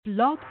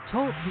Blog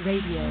Talk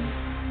Radio.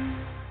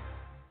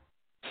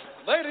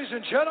 Ladies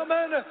and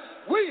gentlemen,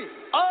 we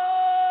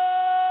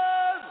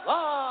are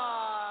live.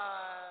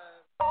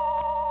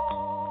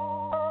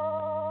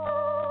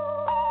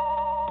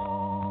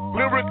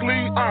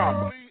 Lyrically,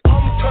 I'm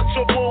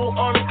untouchable,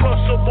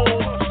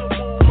 uncrushable.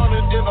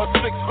 Running in a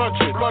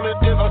 600, running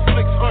in a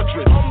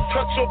 600.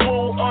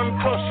 Untouchable,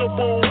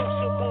 uncrushable.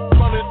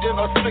 Running in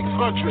a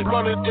 600,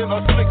 running in a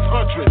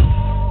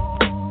 600.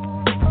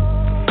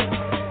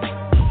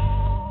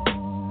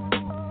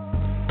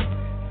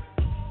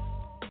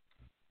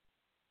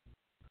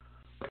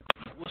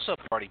 What's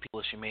up, party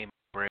people? It's your main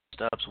Brad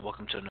Stubbs.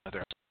 Welcome to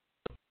another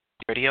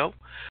radio.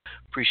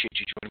 Appreciate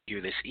you joining me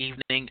here this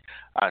evening.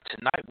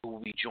 Tonight we will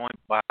be joined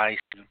by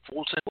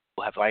Fulton.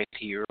 We'll have light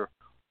here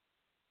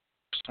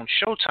on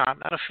Showtime.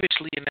 Not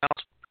officially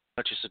announced,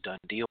 but just a done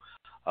deal.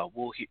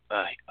 We'll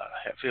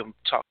have him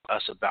talk to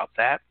us about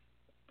that,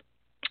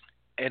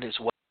 and as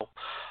well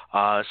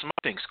some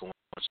other things going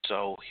on.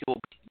 So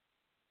he'll be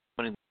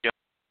joining the show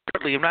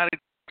shortly. I'm not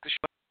exactly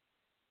sure,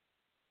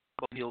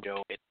 but he'll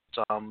go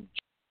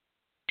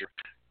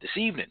this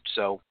evening,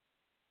 so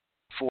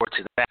forward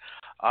to that.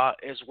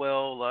 As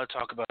well,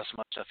 talk about some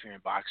other stuff here in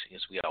boxing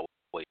as we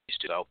always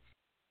do.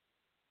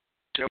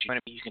 So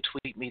you can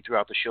tweet me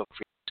throughout the show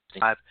for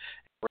live,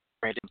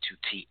 random to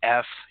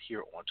TF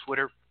here on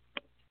Twitter.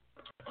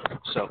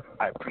 So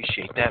I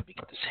appreciate that. We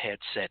get this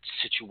headset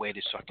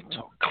situated so I can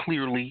talk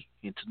clearly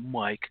into the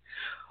mic.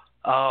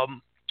 Well,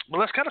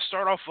 let's kind of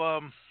start off.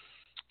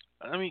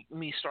 Let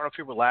me start off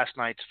here with last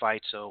night's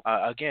fight. So,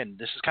 again,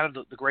 this is kind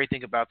of the great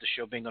thing about the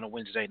show being on a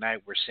Wednesday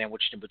night. We're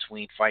sandwiched in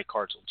between fight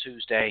cards on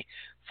Tuesday,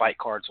 fight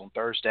cards on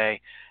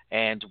Thursday.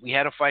 And we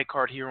had a fight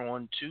card here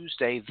on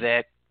Tuesday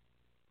that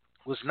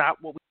was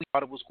not what we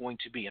thought it was going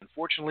to be.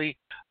 Unfortunately,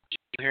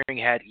 Jamel Herring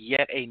had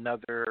yet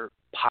another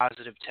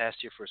positive test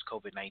here for his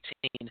COVID-19.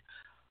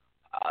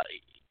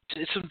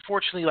 It's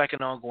unfortunately like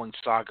an ongoing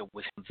saga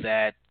with him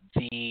that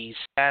the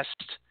test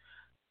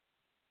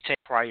take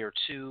prior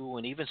to,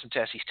 and even some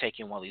tests he's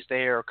taking while he's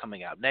there are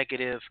coming out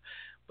negative,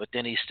 but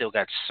then he's still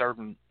got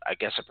certain, I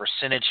guess, a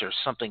percentage or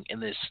something in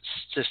this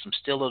system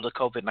still of the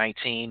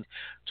COVID-19 to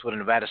where the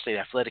Nevada State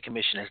Athletic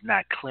Commission is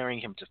not clearing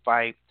him to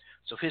fight.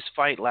 So his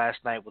fight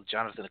last night with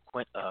Jonathan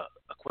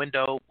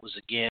Oquendo was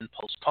again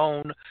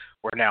postponed.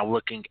 We're now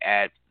looking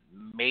at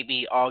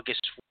maybe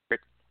August for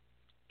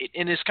it.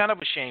 And it's kind of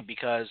a shame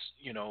because,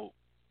 you know,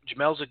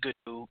 Jamel's a good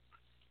dude.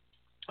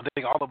 I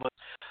think all of us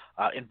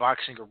in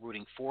boxing are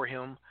rooting for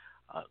him.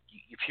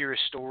 You hear his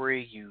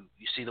story, you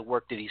see the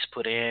work that he's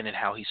put in and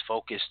how he's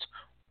focused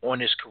on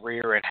his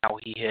career and how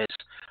he has,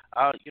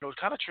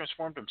 kind of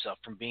transformed himself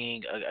from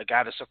being a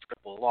guy that suffered a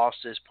couple of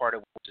losses, part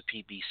of the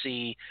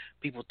PBC.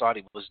 People thought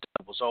he was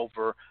done, was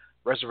over,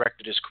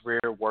 resurrected his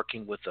career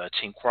working with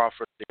Team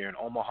Crawford there in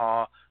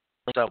Omaha,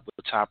 went up with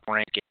the top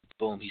rank, and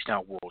boom, he's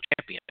now world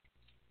champion.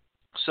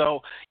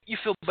 So you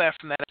feel bad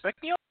from that aspect.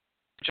 You know,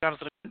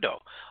 Jonathan Oquendo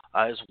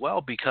as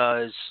well,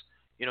 because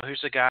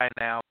here's a guy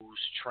now who's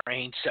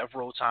trained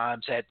several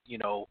times, had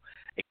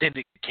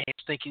extended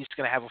camps, think he's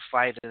going to have a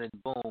fight, and then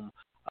boom,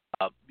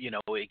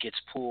 it gets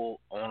pulled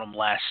on him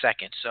last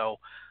second. So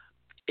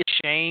it's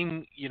a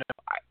shame, it's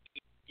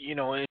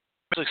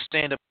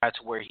extend about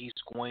to where he's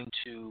going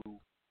to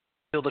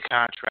fill the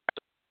contract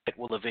that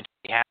will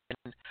eventually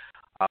happen.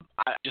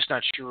 I'm just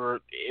not sure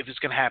if it's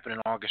going to happen in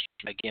August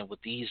again with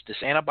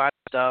this antibody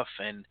stuff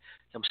and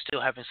him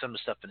still having some of the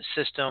stuff in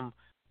the system.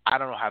 I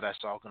don't know how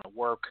that's all going to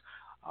work.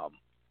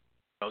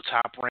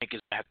 Top Rank is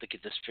going to have to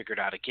get this figured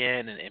out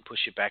again and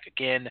push it back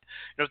again.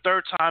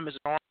 Third time is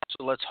an arm,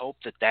 so let's hope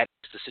that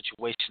is the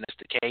situation. That's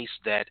the case,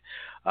 that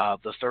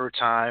the third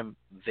time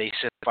they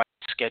set the fight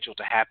scheduled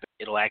to happen,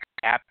 it'll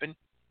actually happen.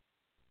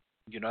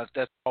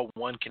 That's all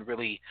one can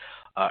really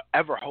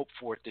ever hope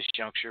for at this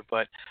juncture.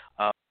 But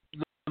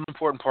the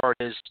important part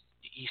is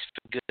he's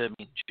feeling good. I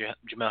mean,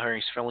 Jamel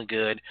Herring's feeling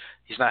good.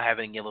 He's not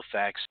having ill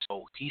effects,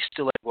 so he's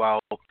still able.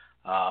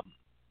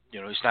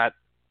 He's not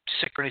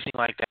sick or anything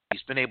like that.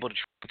 He's been able to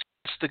train.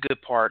 That's the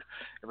good part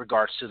in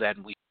regards to that,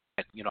 and we,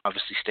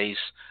 obviously stays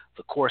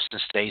the course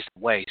and stays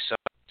the way. So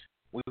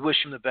we wish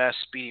him the best,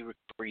 speedy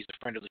recovery. He's a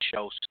friend of the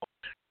show, so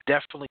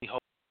definitely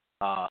hope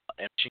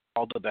and wishing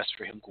all the best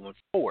for him going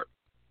forward.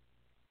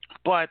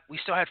 But we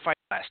still had fight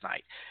last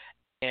night,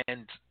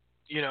 and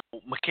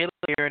Mikaela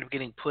Mayer ended up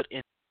getting put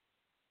in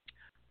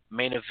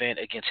main event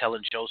against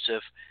Helen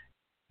Joseph.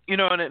 And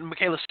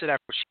Mikaela said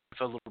after she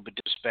felt a little bit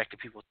disrespected,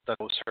 people thought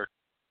it was her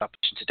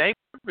opposition today.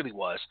 It really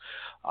was.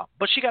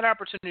 But she got an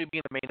opportunity to be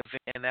in the main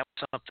event, and that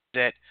was something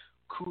that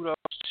kudos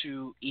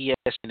to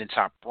ESPN and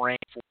Top Rank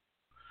for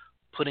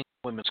putting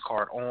the women's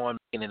card on.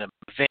 And in an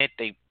event,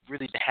 they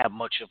really didn't have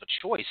much of a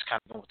choice,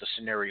 kind of what the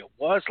scenario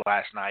was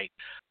last night.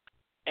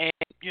 And,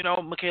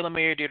 Mikaela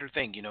Mayer did her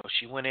thing.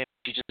 She went in,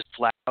 she just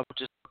flat out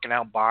just working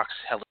out box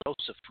Helen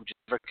Joseph, who just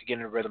never could get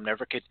in a rhythm,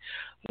 never could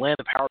land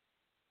the power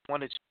she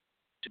wanted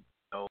to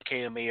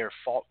Mikaela Mayer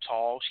fought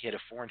tall. She had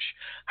a 4-inch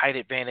height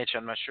advantage.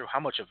 I'm not sure how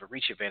much of a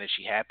reach advantage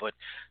she had, but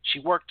she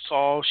worked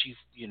tall. She,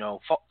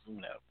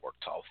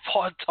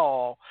 fought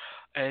tall,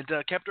 and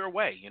kept her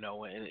away.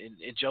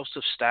 In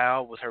Joseph's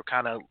style, with her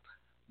kind of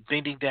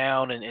bending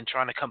down and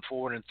trying to come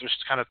forward and just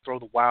kind of throw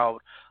the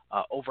wild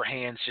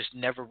overhands, just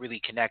never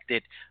really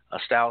connected.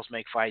 Styles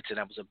make fights, and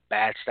that was a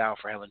bad style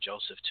for Helen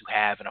Joseph to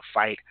have in a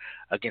fight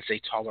against a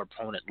taller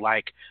opponent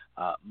like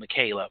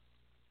Mikaela.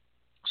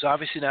 So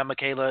obviously now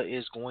Mikaela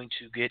is going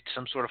to get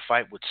some sort of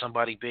fight with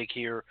somebody big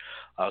here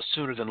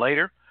sooner than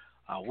later.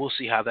 We'll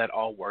see how that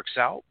all works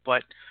out.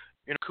 But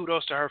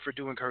kudos to her for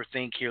doing her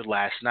thing here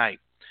last night.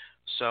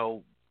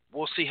 So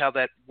we'll see how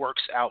that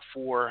works out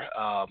for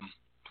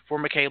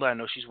Mikaela. I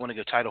know she's wanting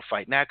a title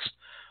fight next.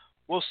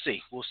 We'll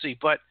see.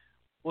 But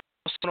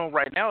what's going on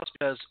right now is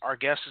because our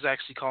guest is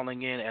actually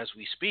calling in as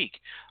we speak.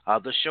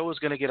 The show is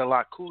going to get a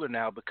lot cooler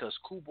now because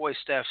Coolboy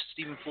Steph,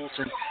 Stephen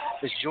Fulton,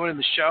 is joining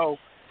the show.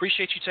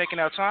 Appreciate you taking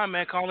our time,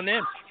 man, calling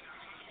in.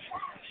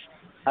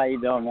 How you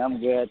doing, man? I'm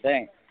good,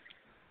 thanks.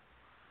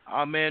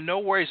 Man, no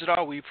worries at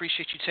all. We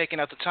appreciate you taking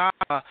out the time.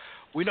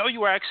 We know you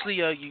were actually,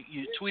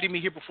 you tweeted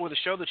me here before the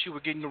show that you were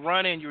getting the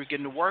run in, you were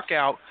getting the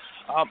workout.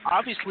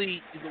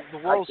 Obviously, the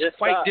world's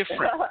quite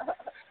different.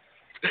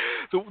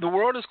 The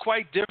world is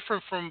quite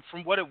different from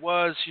what it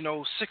was,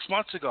 6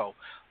 months ago.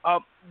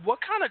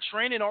 What kind of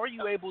training are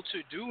you able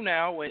to do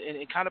now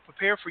and kind of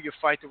prepare for your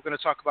fight that we're going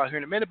to talk about here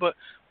in a minute? But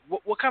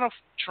what kind of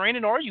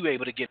training are you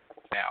able to get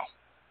now?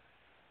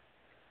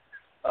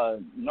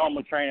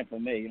 Normal training for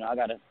me. I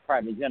got a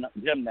private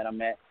gym that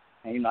I'm at,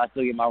 and I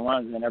still get my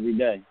runs in every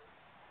day.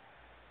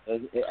 So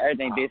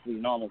everything basically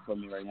normal for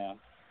me right now.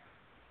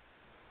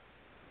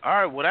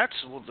 All right,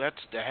 that's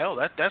the hell.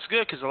 That's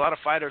good because a lot of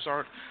fighters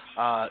aren't,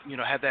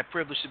 have that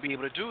privilege to be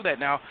able to do that.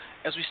 Now,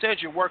 as we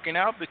said, you're working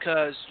out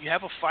because you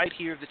have a fight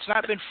here that's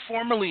not been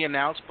formally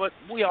announced, but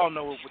we all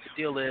know what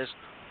the deal is.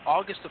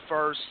 August the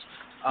 1st,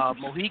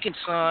 Mohegan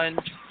Sun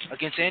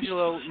against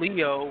Angelo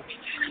Leo,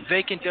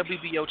 vacant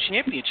WBO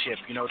championship.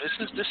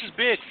 This is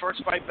big.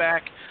 First fight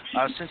back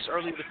since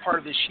early the part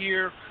of this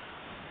year.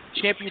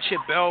 Championship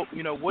belt.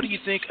 What do you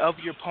think of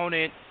your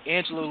opponent,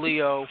 Angelo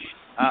Leo?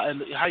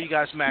 And how you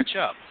guys match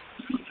up?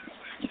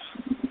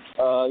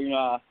 I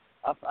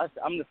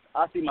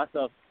see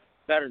myself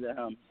better than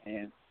him,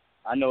 and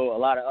I know a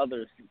lot of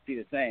others see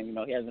the same.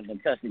 He hasn't been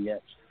tested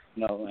yet.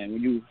 And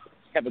when you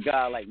have a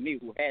guy like me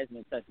who has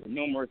been tested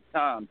numerous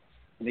times,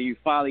 and then you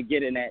finally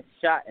get in that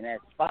shot and that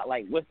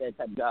spotlight with that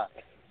type of guy,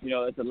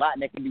 it's a lot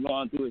that can be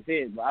going through his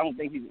head. But I don't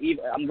think he's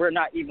even. We're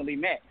not evenly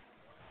matched,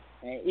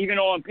 and even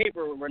on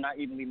paper, we're not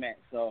evenly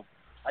matched. So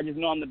I just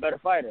know I'm the better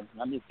fighter.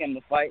 And I'm just came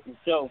to fight and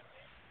show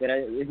that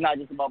it's not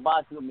just about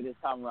boxing with me this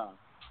time around.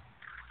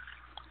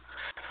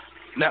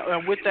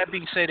 Now, with that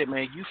being said,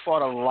 man, you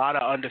fought a lot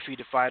of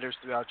undefeated fighters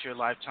throughout your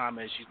lifetime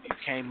as you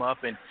came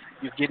up and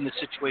you get in the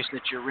situation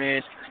that you're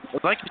in.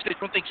 But like you said, you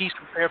don't think he's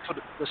prepared for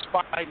the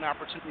spotlight and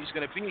opportunity he's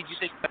going to be. You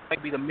think that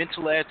might be the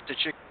mental edge that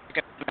you're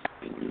going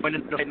to win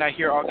the night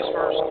here August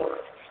 1st?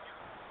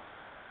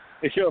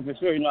 For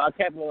sure. I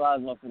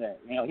capitalized off of that.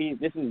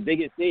 This is the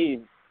biggest stage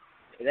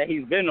that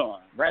he's been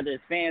on, whether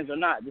it's fans or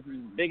not. This is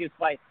his biggest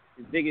fight,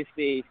 his biggest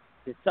stage,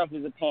 his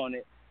toughest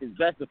opponent, his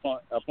best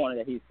opponent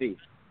that he's faced.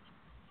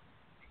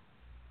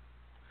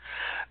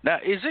 Now,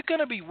 is it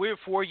going to be weird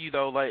for you,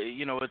 though? Like,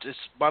 it's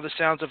by the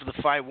sounds of the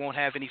fight, won't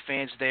have any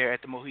fans there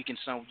at the Mohegan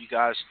Sun when you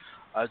guys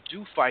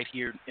do fight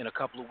here in a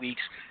couple of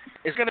weeks.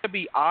 Is it going to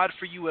be odd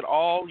for you at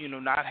all,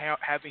 not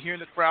hearing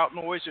the crowd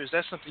noise, or is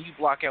that something you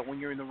block out when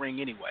you're in the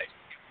ring anyway?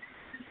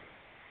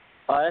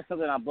 That's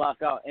something I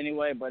block out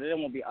anyway, but it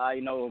won't be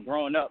odd.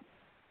 Growing up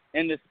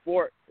in this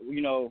sport,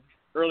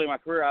 early in my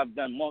career, I've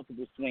done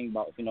multiple swing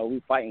bouts.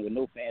 We fighting with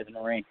no fans in the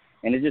ring,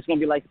 and it's just going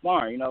to be like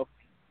sparring,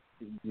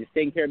 just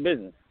taking care of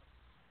business.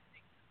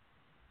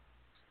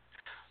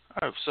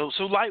 All right,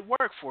 so light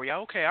work for you.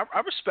 Okay, I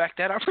respect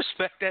that.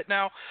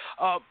 Now,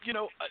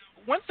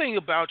 one thing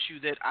about you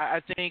that I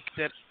think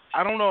that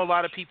I don't know a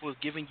lot of people are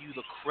giving you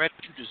the credit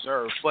you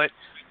deserve, but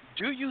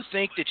do you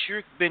think that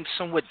you've been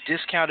somewhat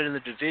discounted in the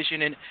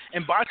division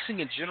and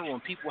boxing in general,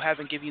 and people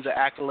haven't given you the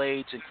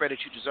accolades and credit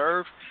you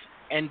deserve?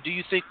 And do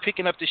you think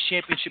picking up this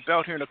championship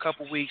belt here in a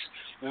couple weeks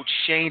will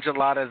change a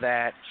lot of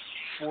that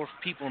for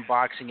people in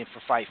boxing and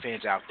for fight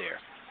fans out there?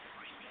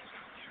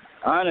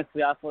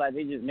 Honestly, I feel like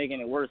they're just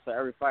making it worse for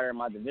every fighter in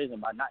my division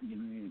by not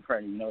giving me any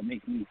credit. It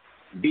makes me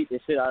beat the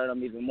shit out of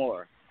them even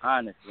more,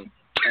 honestly.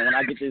 And when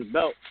I get this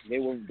belt, they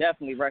will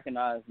definitely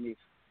recognize me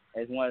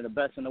as one of the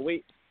best in the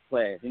weight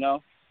class,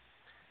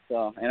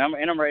 So, and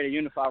I'm ready to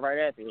unify right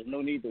after. There's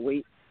no need to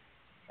wait.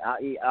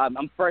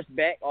 I'm fresh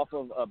back off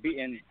of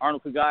beating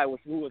Arnold Kugai,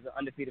 who was an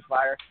undefeated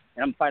fighter,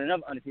 and I'm fighting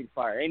another undefeated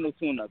fighter. Ain't no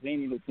tune-ups.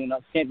 Ain't need no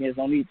tune-ups. Champions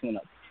don't need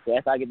tune-ups. So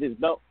after I get this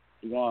belt,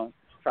 we're going to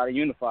try to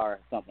unify or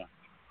something.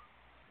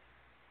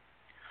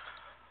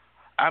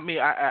 I mean,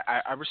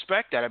 I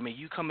respect that. I mean,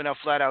 you coming out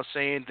flat out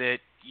saying that,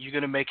 you're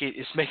going to make it –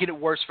 it's making it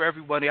worse for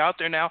everybody out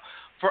there now.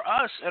 For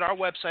us, at our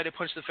website at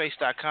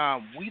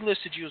punchtheface.com, we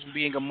listed you as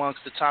being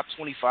amongst the top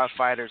 25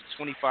 fighters,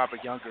 25 or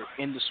younger,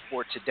 in the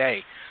sport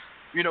today.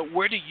 You know,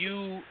 where do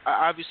you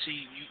obviously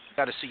you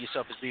got to see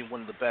yourself as being one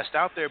of the best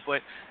out there,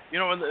 but, you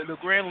know, in the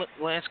grand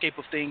landscape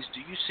of things, do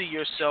you see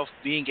yourself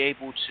being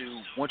able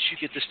to, once you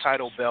get this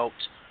title belt,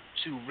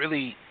 to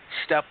really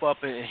step up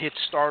and hit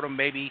stardom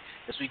maybe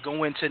as we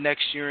go into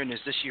next year and as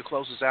this year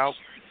closes out?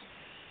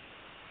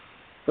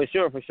 For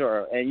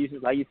sure.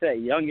 And like you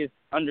said, youngest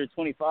under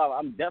 25,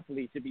 I'm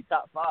definitely should be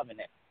top 5 in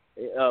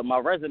that. My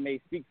resume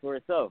speaks for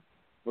itself,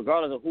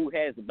 regardless of who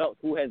has the belt,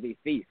 who has a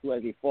face, who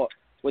has a fought,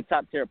 what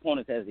top-tier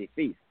opponents has a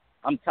face.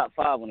 I'm top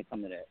 5 when it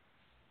comes to that.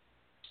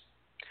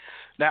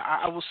 Now,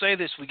 I will say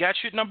this. We got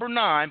you at number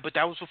 9, but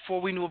that was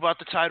before we knew about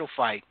the title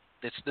fight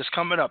that's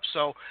coming up.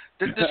 So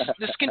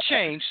this can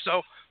change.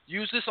 So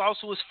use this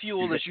also as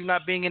fuel as you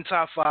not being in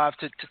top 5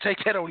 to take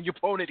that on your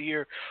opponent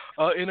here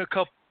in a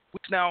couple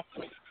weeks. Now,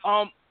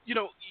 you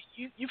know,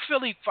 you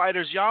Philly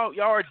fighters, y'all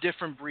are a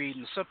different breed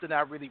and something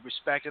I really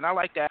respect. And I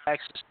like to ask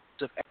this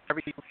of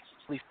every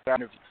Philly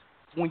fighter.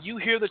 When you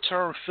hear the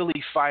term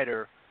Philly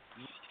fighter,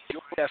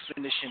 your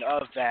definition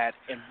of that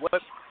and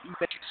what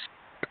makes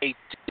a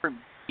different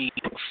breed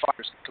of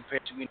fighters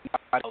compared to anybody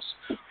else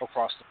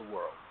across the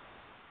world?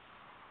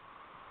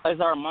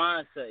 It's our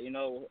mindset, you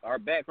know, our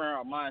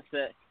background, our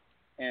mindset.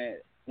 And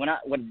when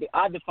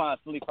I define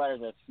Philly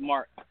fighters as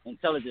smart,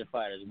 intelligent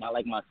fighters, not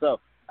like myself.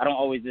 I don't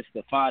always just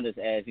define this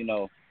as, you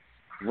know,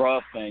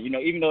 rough and, you know,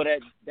 even though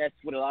that's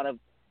what a lot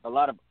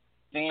of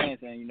fans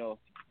and, you know,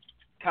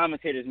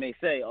 commentators may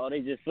say, oh, they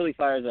just Philly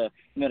fighters are,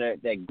 you know,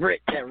 that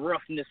grit, that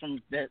roughness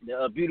from that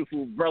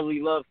beautiful brotherly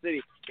love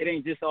city. It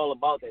ain't just all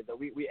about that, though.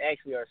 We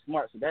actually are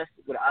smart, so that's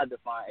what I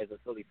define as a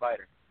Philly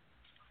fighter.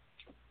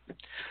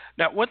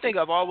 Now, one thing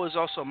I've always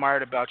also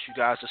admired about you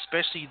guys,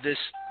 especially this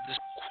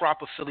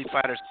crop of Philly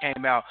fighters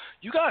came out,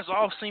 you guys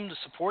all seem to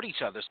support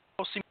each other.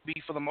 All seem to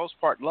be, for the most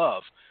part,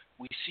 love.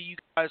 We see you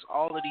guys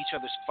all at each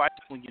other's fights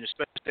when you,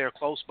 especially if they're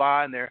close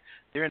by and they're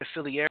in the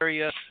Philly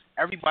area.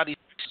 Everybody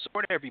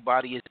support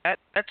everybody. Is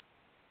that's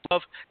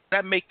love? Does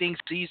that make things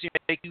easier?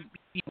 Make you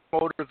be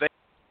motivated?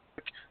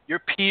 Your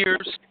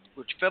peers,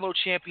 your fellow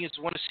champions,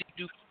 want to see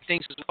you do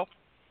things as well.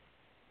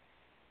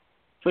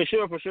 For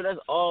sure. That's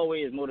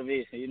always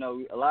motivation. You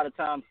know, a lot of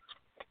times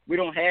we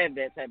don't have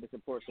that type of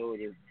support. So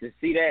to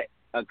see that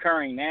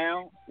occurring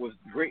now with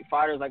great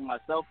fighters like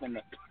myself and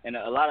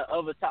a lot of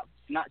other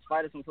top-notch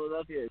fighters from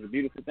Philadelphia is a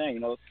beautiful thing. You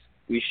know,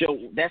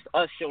 that's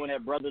us showing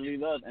that brotherly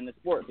love in the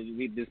sport, because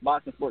this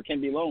boxing sport can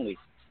be lonely.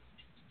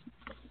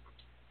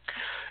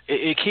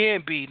 It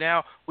can be.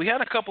 Now, we had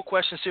a couple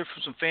questions here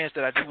from some fans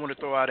that I do want to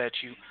throw out at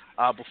you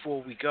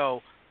before we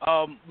go.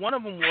 One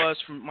of them was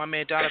from my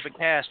man Donovan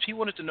Cass. He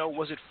wanted to know,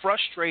 was it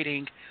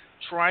frustrating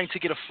trying to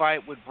get a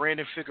fight with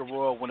Brandon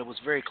Figueroa when it was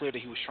very clear that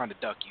he was trying to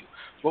duck you?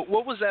 But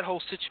what was that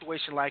whole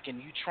situation like, and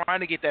you trying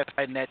to get that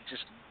fight and that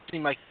just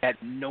seemed like you had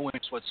no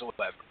interest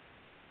whatsoever?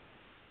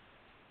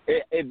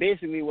 It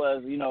basically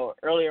was, you know,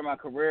 earlier in my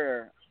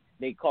career,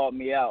 they called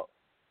me out,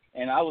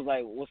 and I was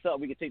like, what's up,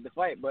 we can take the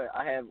fight, but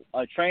I have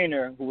a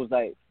trainer who was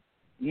like,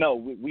 no,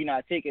 we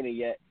not taking it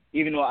yet.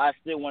 Even though I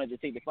still wanted to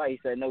take the fight, he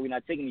said, no, we're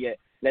not taking it yet.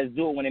 Let's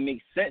do it when it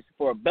makes sense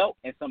for a belt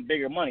and some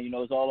bigger money. You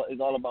know, it's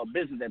all about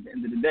business at the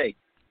end of the day.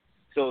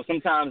 So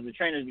sometimes the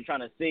trainers be trying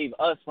to save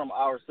us from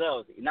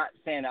ourselves. Not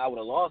saying that I would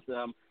have lost to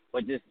him,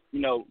 but just, you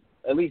know,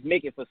 at least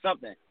make it for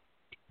something.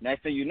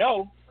 Next thing you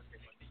know,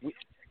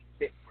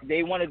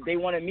 they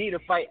wanted me to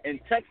fight in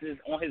Texas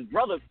on his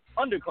brother's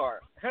undercard,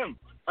 him,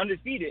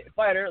 undefeated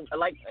fighter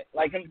like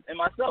him and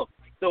myself.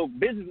 So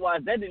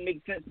business-wise, that didn't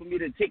make sense for me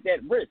to take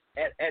that risk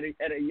at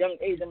a young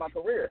age in my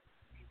career.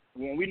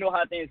 When we know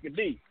how things could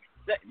be.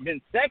 Then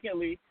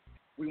secondly,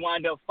 we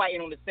wind up fighting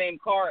on the same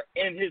card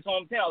in his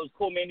hometown. It was a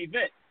co-main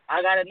event.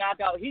 I got a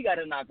knockout. He got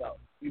a knockout.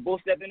 We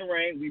both stepped in the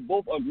ring. We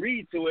both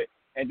agreed to it.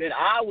 And then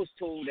I was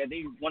told that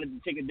they wanted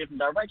to take a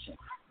different direction.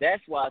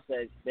 That's why I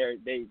said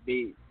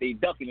they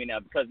ducking me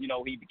now, because, you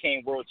know, he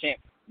became world champ.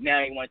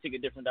 Now they want to take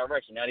a different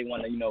direction. Now they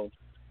want to, you know,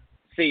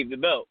 save the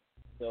belt.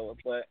 So,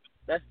 but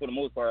that's for the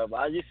most part. But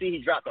I just see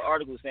he dropped the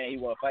article saying he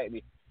want to fight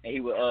me and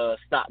he would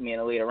stop me in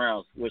the later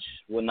rounds, which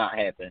will not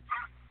happen.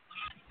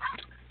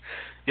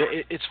 Yeah,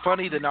 it's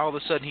funny that all of a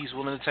sudden he's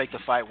willing to take the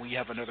fight when you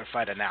have another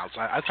fight announced.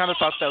 I kind of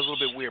thought that was a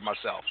little bit weird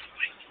myself.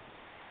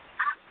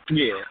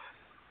 Yeah.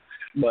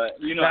 But,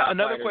 you know, now,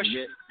 another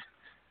question.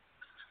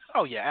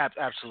 Oh, yeah,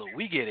 absolutely.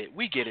 We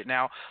get it.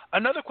 Now,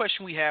 another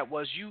question we had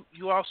was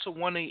you also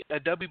won a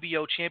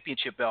WBO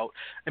championship belt,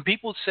 and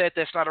people said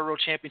that's not a real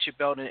championship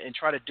belt and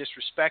try to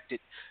disrespect it.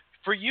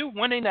 For you,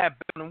 winning that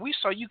belt, and we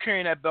saw you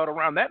carrying that belt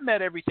around, that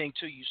meant everything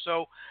to you.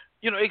 So,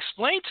 you know,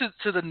 explain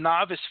to the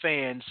novice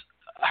fans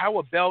how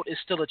a belt is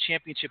still a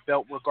championship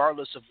belt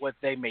regardless of what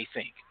they may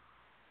think.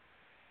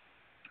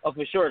 Oh,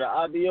 for sure, the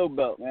IBO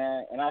belt,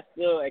 man, and I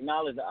still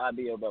acknowledge the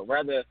IBO belt.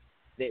 Rather,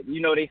 that, you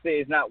know, they say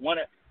it's not one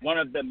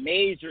of the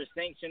major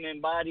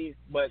sanctioning bodies,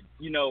 but,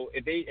 you know,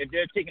 if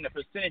they're taking a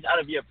percentage out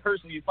of your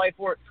person you fight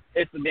for,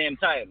 it's the damn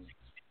title.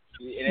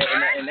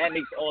 and that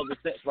makes all the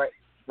sense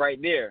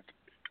right there.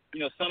 You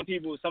know, some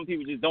people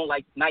just don't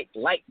like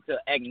to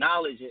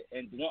acknowledge it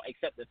and won't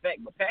accept the fact.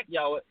 But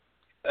Pacquiao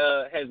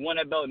has won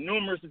that belt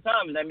numerous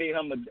times, and that made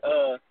him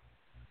a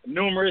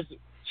numerous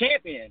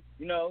champion.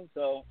 You know,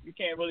 so you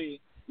can't really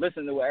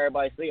listen to what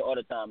everybody say all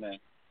the time, man.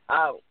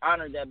 I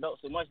honored that belt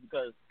so much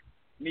because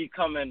me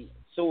coming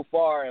so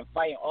far and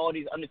fighting all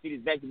these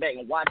undefeated back to back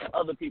and watching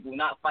other people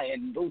not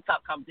fighting no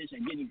top competition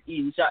and getting these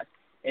easy shots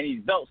and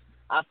these belts.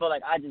 I felt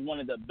like I just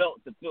wanted the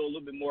belt to feel a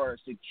little bit more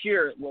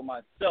secure with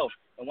myself.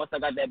 And once I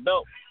got that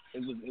belt,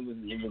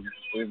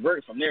 it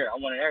worked from there. I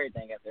wanted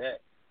everything after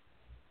that.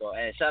 So,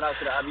 and shout out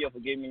to the IBO for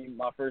giving me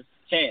my first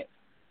chance.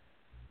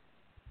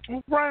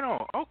 Right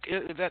on.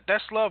 Okay,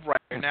 that's love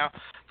right there. Now,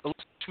 the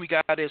list we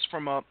got is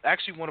from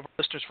actually one of our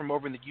listeners from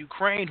over in the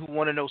Ukraine who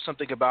want to know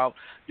something about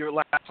your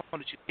last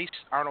opponent you faced,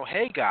 Arnold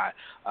Haggai.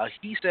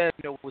 He said,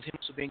 you know, with him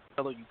also being a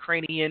fellow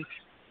Ukrainian,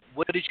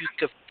 what did you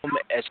think of him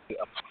as an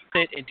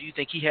opponent, and do you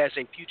think he has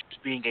a future as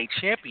being a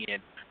champion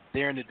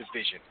there in the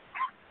division?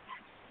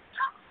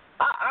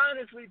 I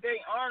honestly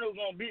think Arnold's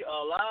gonna beat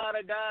a lot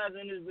of guys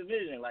in this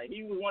division. Like,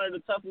 he was one of the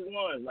toughest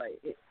ones.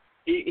 Like,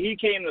 he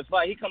came to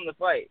fight. He come to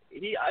fight.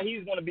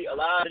 He's gonna beat a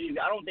lot of these.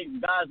 I don't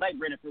think guys like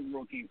Brandon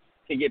Figueroa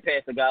can get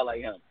past a guy like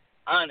him.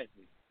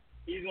 Honestly,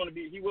 he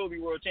will be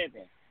world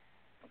champion.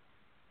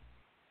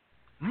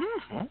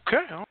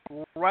 Okay,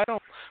 right on.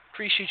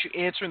 Appreciate you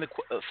answering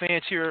the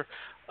fans here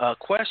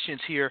questions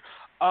here.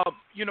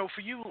 You know, for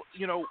you,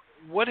 you know,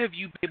 what have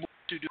you been able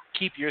to do to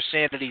keep your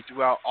sanity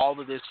throughout all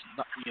of this?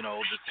 You know,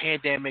 the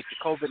pandemic, the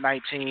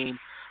COVID-19.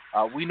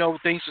 We know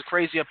things are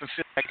crazy up in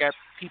Philly. I got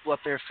people up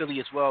there in Philly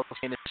as well,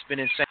 and it's been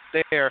insane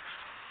there.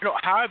 You know,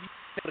 how have you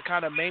been able to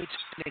kind of maintain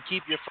and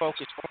keep your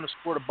focus on the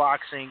sport of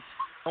boxing,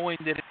 knowing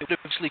that it would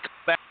eventually come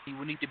back, you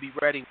would need to be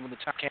ready when the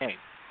time came?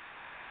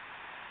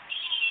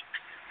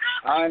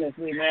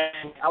 Honestly,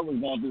 man, I was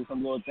going through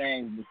some little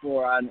things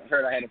before I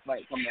heard I had a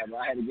fight coming up, but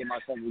I had to get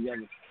myself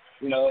together.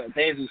 You know,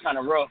 things was kind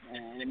of rough,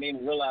 and it made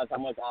me realize how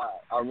much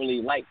I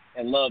really like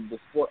and love the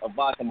sport of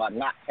boxing by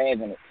not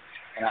having it.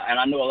 And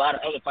I know a lot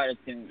of other fighters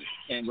can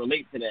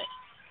relate to that.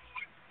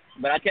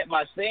 But I kept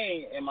my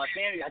sanity.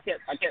 I kept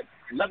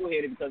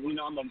level-headed because, you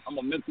know, I'm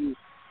a mental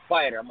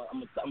fighter.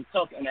 I'm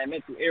tough in that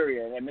mental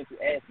area, that mental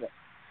aspect.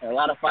 And a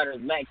lot of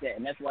fighters lack that,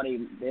 and that's why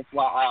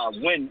I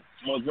win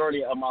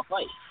majority of my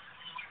fights.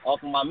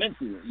 Off of my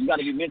mental. You got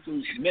to be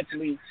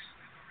mentally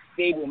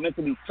stable,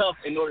 mentally tough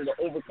in order to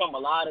overcome a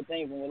lot of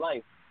things in your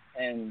life.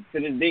 And to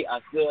this day, I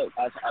still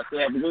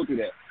have to go through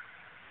that.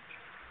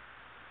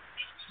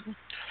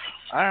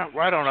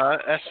 Right on.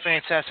 That's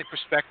fantastic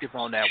perspective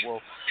on that.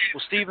 Well,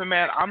 Stephen,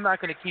 man, I'm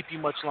not going to keep you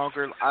much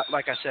longer.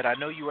 Like I said, I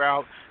know you were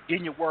out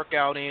getting your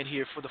workout in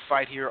here for the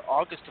fight here,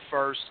 August the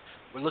 1st.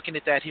 We're looking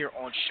at that here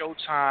on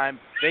Showtime,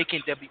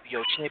 vacant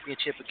WBO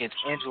championship against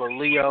Angelo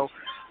Leo.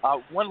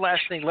 One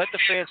last thing, let the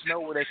fans know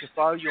where they can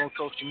follow you on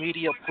social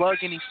media. Plug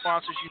any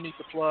sponsors you need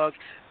to plug.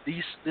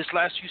 This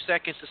last few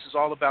seconds, this is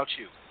all about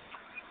you.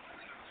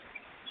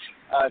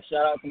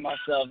 Shout out to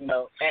myself, you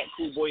know, at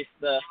Coolboy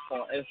Steph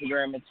on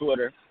Instagram and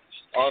Twitter,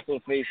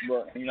 also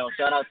Facebook. You know,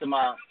 shout out to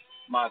my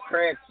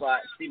crab spot,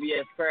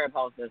 CBS Crab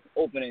House, that's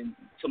opening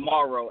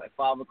tomorrow at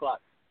 5:00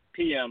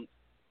 p.m.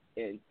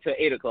 to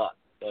 8:00.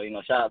 So, you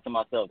know, shout out to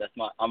myself.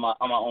 I'm my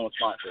own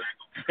sponsor.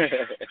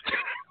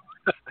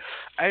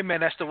 Hey, man,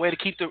 that's the way to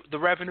keep the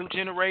revenue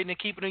generating and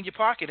keep it in your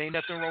pocket. Ain't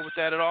nothing wrong with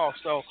that at all.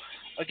 So,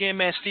 again,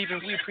 man, Stephen,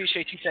 we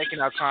appreciate you taking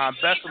our time.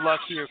 Best of luck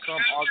here come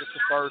August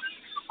the 1st.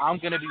 I'm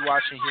going to be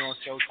watching here on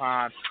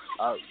Showtime.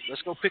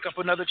 Let's go pick up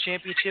another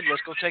championship.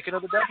 Let's go take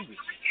another W.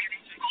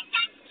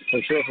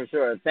 For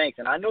sure. Thanks.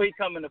 And I know he's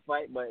coming to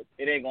fight, but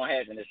it ain't going to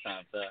happen this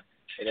time, sir.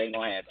 It ain't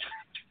going to happen.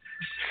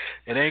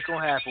 It ain't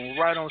going to happen.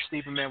 We're right on,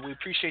 Stephen, man. We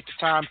appreciate the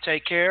time.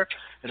 Take care.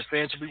 And the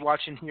fans will be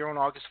watching here on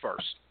August 1st.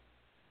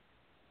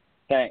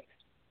 Thanks.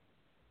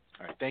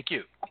 All right. Thank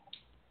you.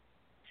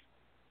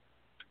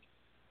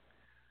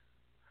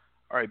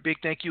 All right, big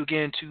thank you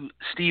again to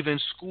Stephen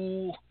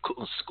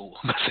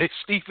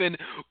Stephen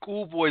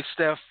Coolboy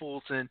Steph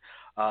Fulton,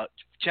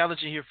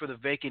 challenging here for the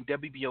vacant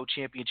WBO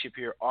championship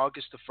here,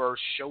 August the 1st,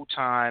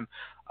 Showtime.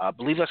 I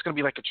believe that's going to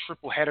be like a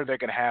triple header they're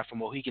going to have from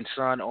Mohegan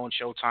Sun on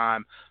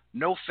Showtime.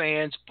 No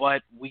fans,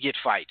 but we get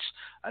fights.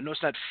 I know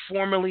it's not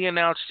formally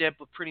announced yet,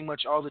 but pretty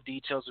much all the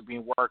details are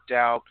being worked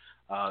out.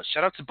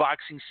 Shout out to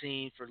Boxing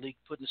Scene for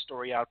putting the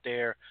story out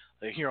there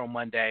here on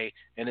Monday,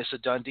 and it's a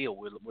done deal.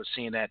 We're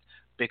seeing that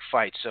big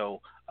fight. So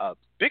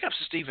big ups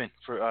to Stephen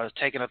for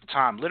taking up the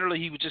time. Literally,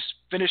 he would just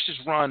finish his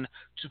run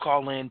to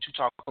call in to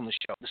talk on the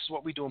show. This is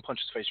what we do on Punch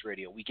His Face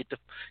Radio. We get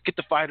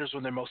the fighters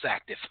when they're most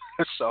active.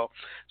 So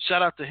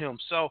shout out to him.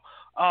 So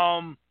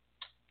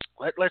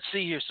let's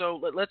see here.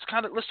 So let's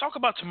talk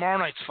about tomorrow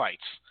night's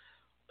fights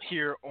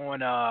here on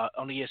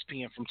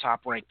ESPN from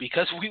Top Rank,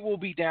 because we will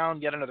be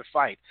down yet another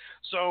fight.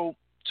 So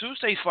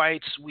Tuesday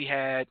fights, we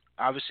had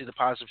obviously the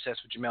positive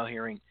test for Jamel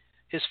Herring.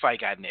 His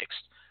fight got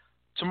nixed.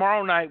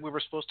 Tomorrow night, we were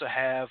supposed to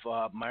have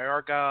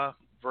Mayer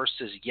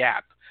versus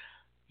Yap.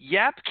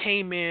 Yap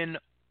came in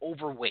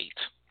overweight.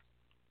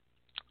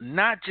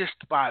 not just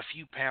by a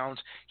few pounds.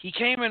 He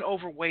came in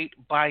overweight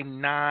by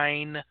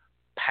 9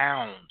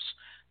 pounds.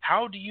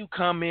 How do you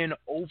come in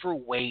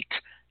overweight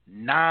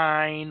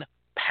 9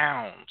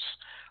 pounds?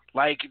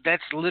 Like,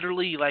 that's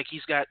literally like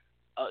he's got,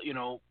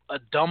 a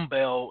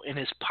dumbbell in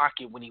his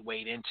pocket when he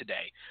weighed in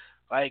today.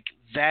 Like,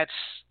 that's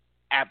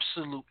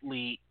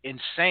absolutely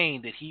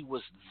insane that he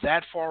was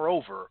that far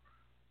over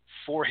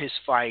for his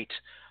fight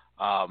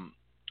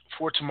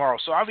for tomorrow.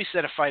 So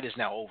obviously that fight is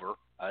now over.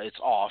 It's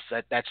off.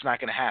 That's not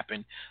going to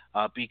happen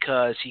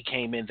because he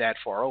came in that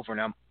far over.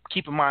 Now,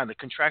 keep in mind the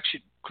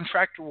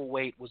contractual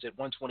weight was at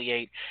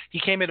 128. He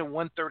came in at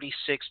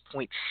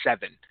 136.7.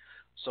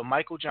 So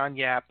Michael John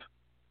Yap,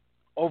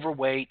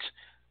 overweight.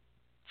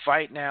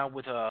 Fight now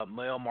with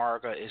Mikaela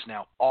Mayer is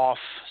now off.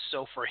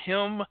 So for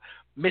him,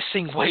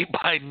 missing weight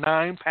by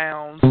 9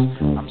 pounds,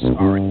 I'm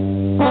sorry.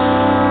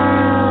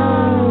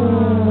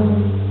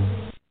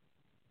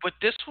 But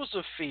this was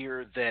a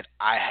fear that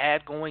I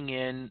had going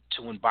in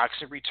to when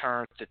boxing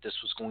returned, that this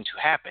was going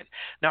to happen.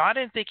 Now, I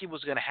didn't think it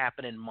was going to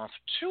happen in month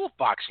 2 of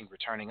boxing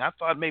returning. I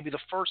thought maybe the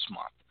first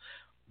month.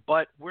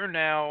 But we're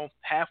now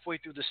halfway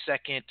through the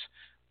second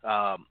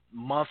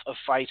month of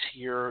fights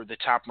here the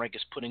Top Rank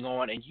is putting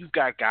on, and you've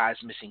got guys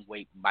missing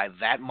weight by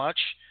that much.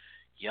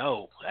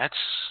 Yo, that's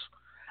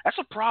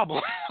a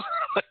problem.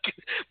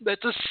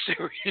 That's a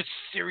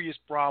serious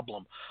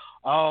problem.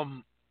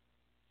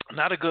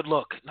 Not a good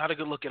look. Not a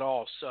good look at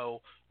all.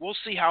 So we'll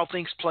see how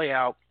things play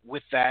out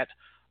with that.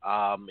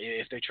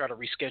 If they try to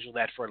reschedule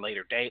that for a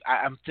later date,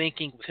 I'm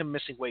thinking with him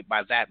missing weight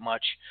by that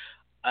much,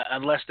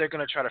 unless they're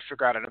going to try to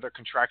figure out another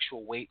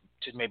contractual weight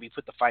to maybe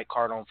put the fight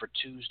card on for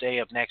Tuesday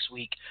of next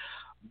week,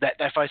 that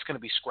fight's going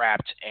to be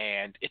scrapped.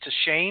 And it's a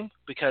shame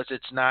because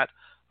it's not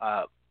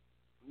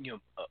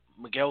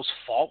Miguel's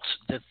fault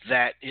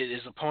that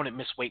his opponent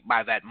missed weight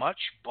by that much.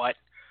 But,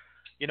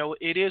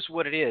 it is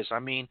what it is. I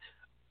mean,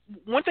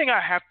 one thing I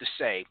have to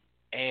say,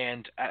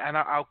 and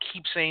I'll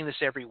keep saying this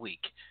every week,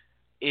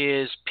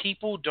 is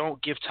people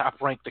don't give Top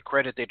Rank the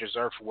credit they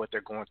deserve for what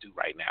they're going through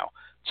right now.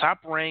 Top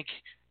Rank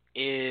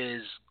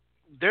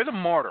they're the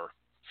martyr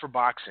for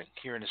boxing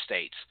here in the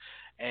States.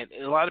 And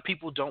a lot of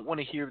people don't want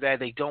to hear that.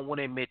 They don't want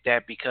to admit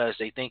that because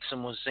they think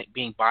someone's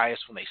being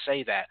biased when they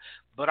say that.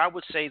 But I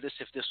would say this,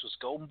 if this was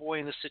Golden Boy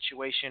in this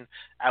situation,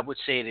 I would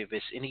say that if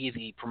it's any of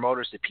the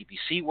promoters that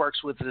PBC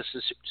works with in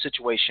this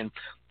situation,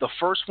 the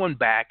first one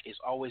back is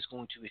always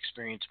going to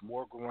experience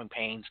more growing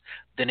pains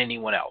than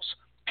anyone else,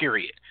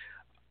 period.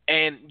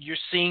 And you're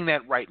seeing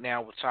that right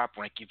now with Top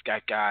Rank. You've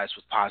got guys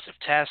with positive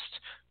tests.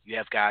 You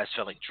have guys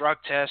failing drug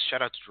tests.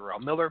 Shout out to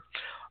Jarrell Miller.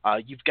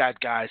 You've got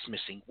guys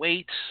missing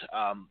weight.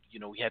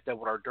 We had that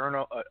with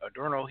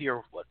Adorno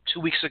here, 2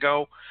 weeks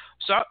ago.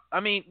 So, I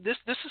mean, this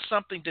is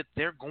something that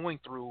they're going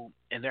through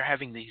and they're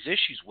having these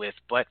issues with.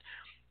 But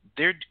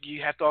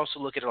you have to also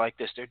look at it like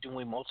this. They're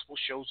doing multiple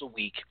shows a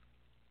week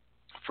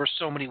for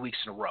so many weeks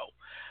in a row.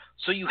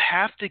 So you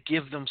have to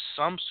give them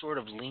some sort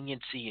of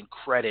leniency and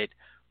credit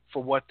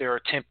for what they're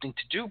attempting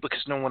to do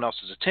because no one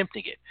else is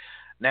attempting it.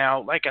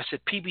 Now, like I said,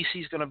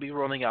 PBC is going to be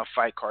rolling out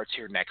fight cards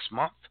here next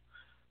month.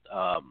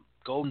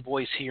 Golden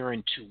Boy's here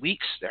in 2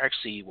 weeks. They're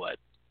actually,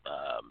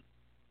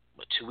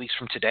 2 weeks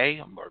from today,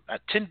 or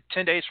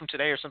 10 days from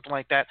today or something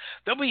like that.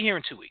 They'll be here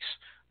in 2 weeks.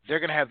 They're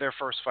going to have their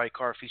first fight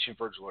card featuring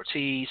Virgil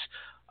Ortiz.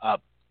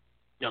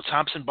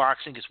 Thompson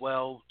Boxing as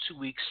well, 2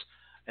 weeks,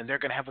 and they're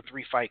going to have a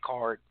 3-fight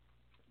card.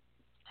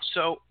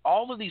 So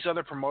all of these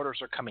other promoters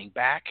are coming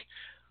back,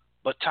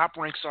 but Top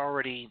Rank's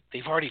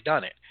they've already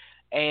done it.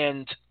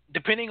 And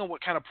depending on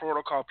what kind of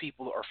protocol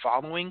people are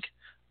following,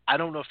 I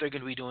don't know if they're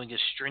going to be doing as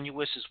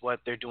strenuous as what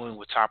they're doing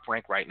with Top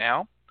Rank right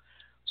now.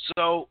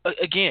 So,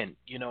 again,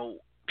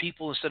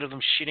 people, instead of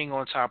them shitting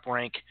on Top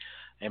Rank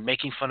and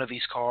making fun of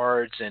these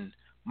cards and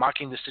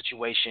mocking the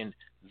situation,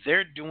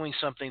 they're doing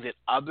something that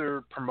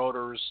other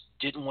promoters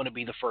didn't want to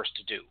be the first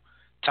to do.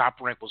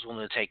 Top Rank was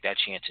willing to take that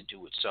chance and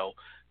do it. So,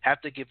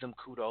 have to give them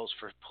kudos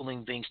for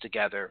pulling things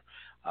together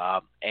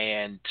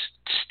and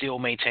still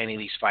maintaining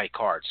these fight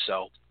cards.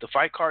 So the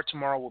fight card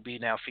tomorrow will be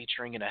now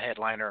featuring in a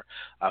headliner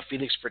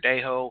Felix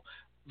Verdejo.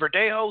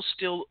 Verdejo's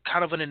still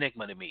kind of an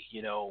enigma to me,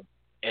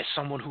 as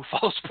someone who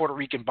follows Puerto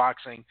Rican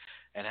boxing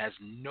and has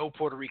no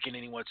Puerto Rican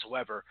in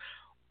whatsoever.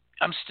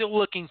 I'm still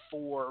looking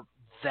for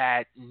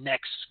that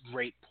next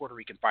great Puerto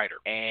Rican fighter,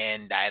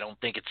 and I don't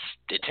think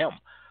it's him.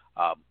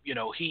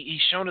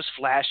 He's shown us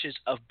flashes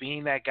of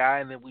being that guy,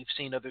 and then we've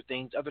seen other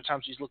things. Other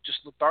times he's looked just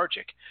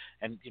lethargic,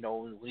 and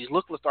when he's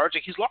looked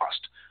lethargic, he's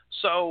lost.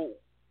 So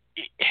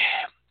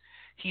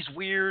he's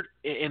weird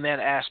in that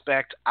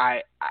aspect.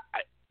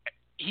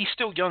 He's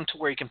still young to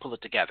where he can pull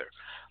it together.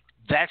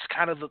 That's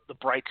kind of the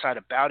bright side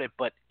about it,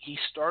 but he's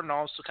starting to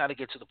also kind of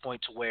get to the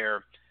point to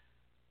where,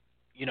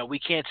 we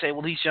can't say,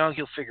 well, he's young,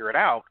 he'll figure it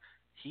out.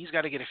 He's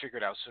got to get it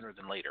figured out sooner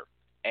than later.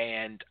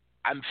 And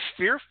I'm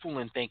fearful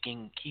in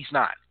thinking he's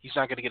not. He's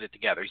not going to get it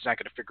together. He's not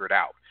going to figure it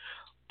out.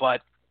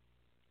 But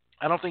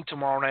I don't think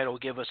tomorrow night will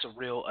give us a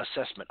real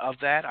assessment of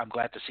that. I'm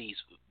glad to see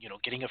he's,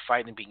 getting a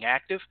fight and being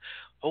active.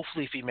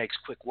 Hopefully, if he makes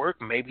quick work,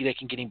 maybe they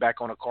can get him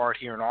back on a card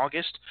here in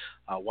August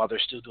while they're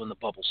still doing the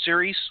bubble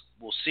series.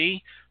 We'll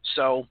see.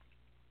 So,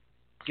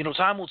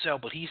 time will tell,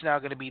 but he's now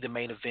going to be the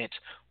main event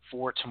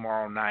for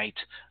tomorrow night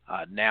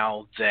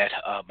now that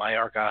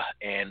Mayorga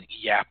and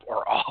Yap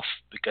are off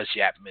because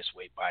Yap missed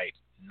weight by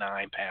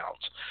 9 pounds.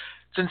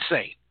 It's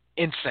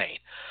insane.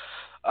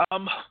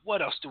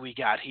 What else do we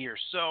got here?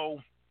 So,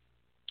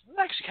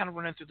 we're actually kind of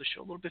running through the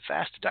show a little bit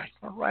fast today.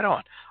 Right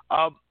on.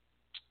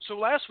 So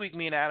last week,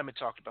 me and Adam had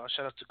talked about,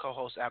 shout out to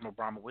co-host Admiral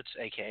Bromowitz,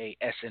 a.k.a.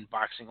 SN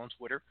Boxing on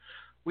Twitter.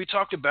 We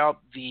talked about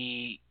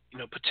the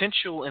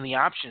potential and the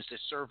options that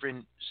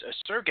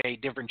Sergey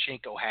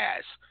Derevyanchenko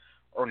has,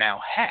 or now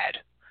had.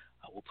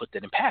 We'll put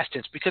that in past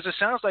tense because it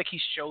sounds like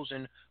he's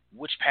chosen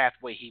which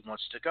pathway he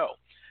wants to go.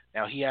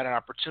 Now, he had an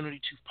opportunity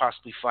to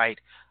possibly fight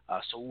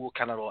Saul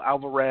Canelo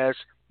Alvarez,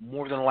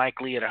 more than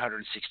likely at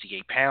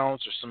 168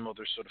 pounds or some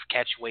other sort of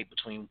catch weight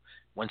between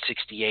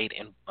 168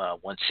 and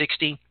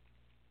 160.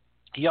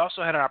 He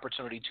also had an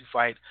opportunity to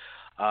fight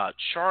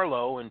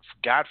Charlo, and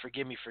God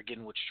forgive me for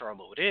getting which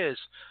Charlo it is,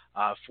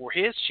 for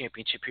his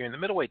championship here in the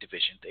middleweight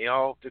division.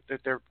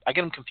 I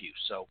get them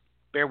confused, so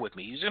bear with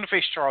me. He's going to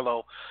face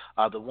Charlo,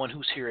 the one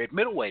who's here at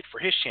middleweight for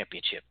his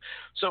championship.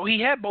 So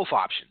he had both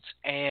options,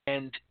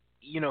 and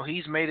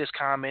he's made his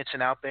comments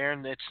and out there,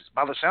 and it's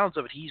by the sounds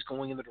of it, he's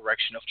going in the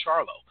direction of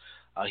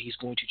Charlo. He's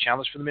going to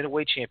challenge for the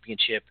middleweight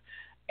championship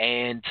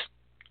and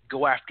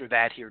go after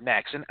that here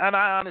next. And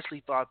I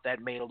honestly thought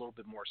that made a little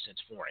bit more sense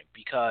for him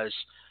because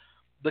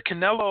the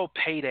Canelo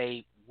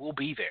payday will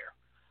be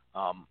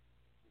there,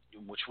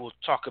 which we'll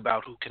talk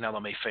about who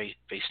Canelo may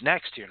face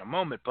next here in a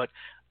moment. But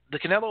the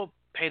Canelo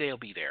payday will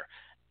be there.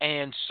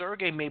 And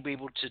Sergey may be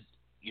able to,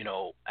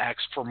 ask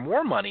for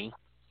more money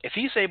if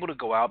he's able to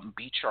go out and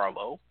beat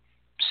Charlo,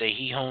 say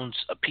he owns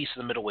a piece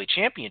of the middleweight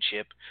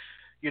championship,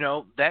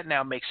 that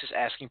now makes his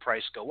asking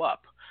price go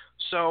up.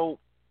 So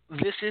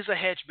this is a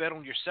hedge bet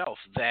on yourself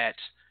that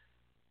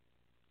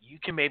you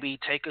can maybe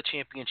take a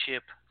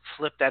championship,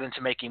 flip that into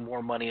making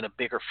more money in a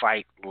bigger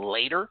fight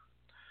later,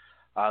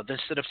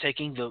 instead of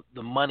taking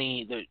the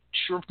money, the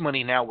sure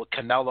money now with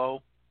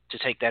Canelo to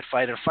take that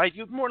fight. And a fight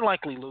you'd more than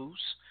likely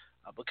lose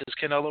because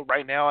Canelo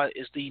right now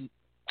is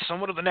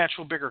somewhat of the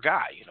natural bigger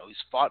guy. He's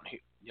fought,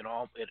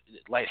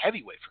 at light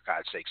heavyweight for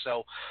God's sake.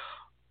 So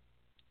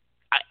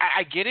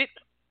I get it.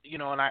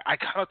 And I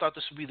kind of thought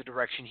this would be the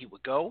direction he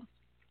would go.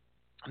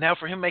 Now,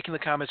 for him making the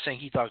comment saying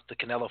he thought the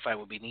Canelo fight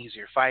would be an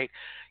easier fight,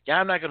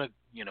 I'm not going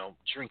to,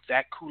 drink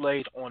that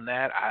Kool-Aid on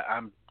that.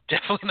 I'm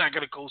definitely not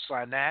going to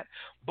co-sign that.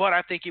 But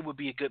I think it would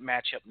be a good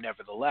matchup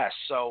nevertheless.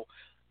 So,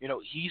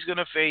 he's going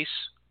to face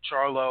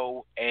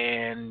Charlo,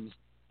 and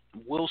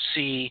we'll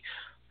see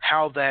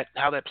how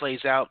that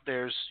plays out.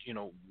 There's,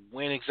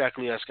 when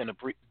exactly that's going to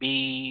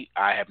be,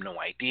 I have no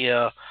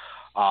idea.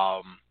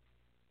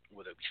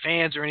 Whether it be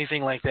fans or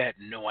anything like that,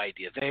 no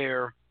idea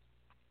there.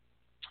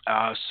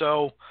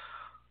 So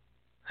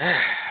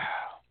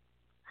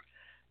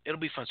it'll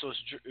be fun. So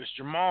it's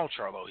Jamel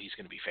Charlo he's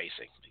going to be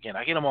facing. Again,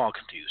 I get them all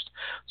confused.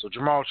 So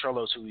Jamel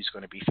Charlo is who he's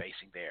going to be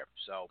facing there.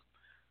 So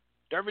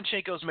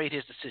Derevyanchenko's made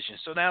his decision.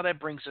 So now that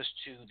brings us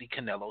to the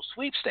Canelo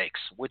sweepstakes,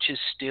 which is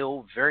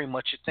still very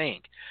much a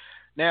thing.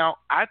 Now,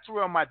 I threw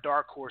out my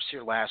dark horse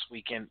here last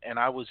weekend, and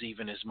I was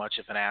even as much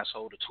of an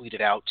asshole to tweet it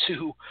out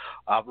to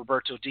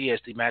Roberto Diaz,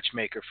 the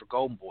matchmaker for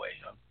Golden Boy,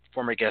 a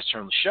former guest here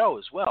on the show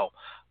as well,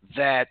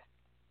 that,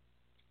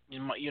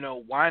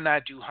 why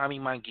not do Jaime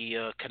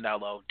Munguia,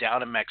 Canelo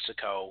down in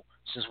Mexico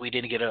since we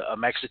didn't get a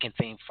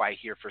Mexican-themed fight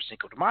here for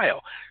Cinco de Mayo?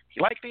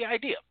 He liked the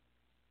idea,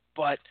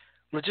 but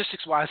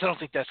logistics-wise, I don't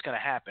think that's going to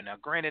happen. Now,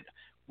 granted,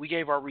 we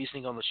gave our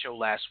reasoning on the show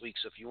last week,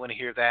 so if you want to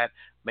hear that,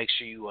 make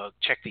sure you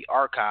check the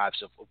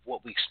archives of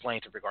what we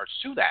explained in regards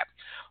to that.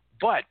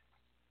 But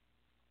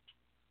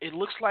it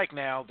looks like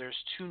now there's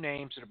two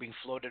names that are being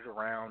floated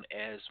around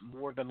as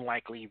more than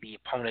likely the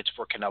opponents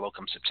for Canelo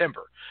come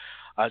September.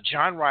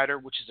 John Ryder,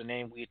 which is a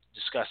name we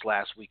discussed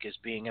last week as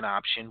being an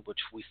option, which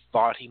we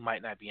thought he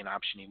might not be an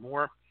option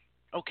anymore.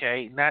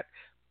 Okay, not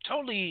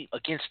totally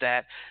against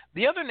that.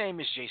 The other name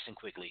is Jason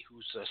Quigley,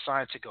 who's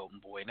signed to Golden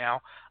Boy.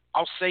 Now,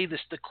 I'll say this,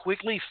 the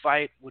Quigley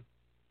fight would,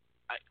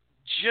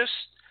 just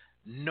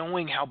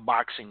knowing how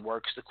boxing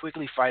works, the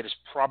Quigley fight is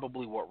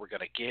probably what we're going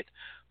to get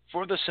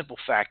for the simple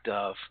fact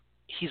of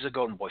he's a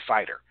Golden Boy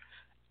fighter.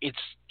 It's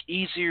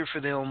easier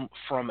for them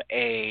from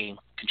a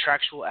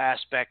contractual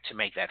aspect to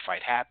make that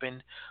fight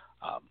happen.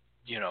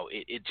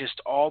 It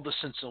just all the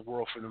sense in the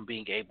world for them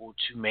being able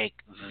to make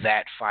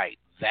that fight.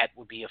 That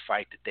would be a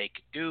fight that they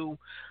could do.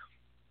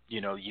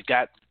 You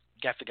got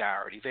the guy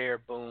already there.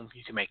 Boom,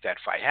 you can make that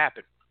fight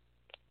happen.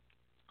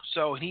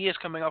 So he is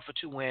coming off of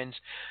 2 wins.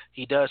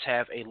 He does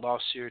have a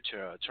loss here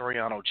to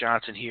Toriano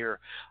Johnson here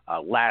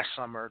last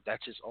summer.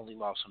 That's his only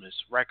loss on his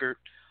record.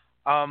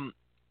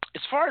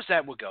 As far as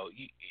that would go,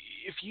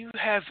 if you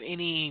have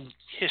any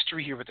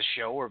history here with the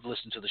show or have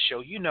listened to the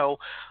show,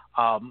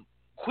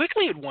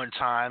 Quigley at one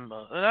time,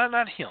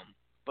 not him,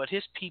 but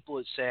his people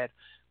had said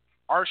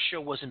our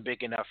show wasn't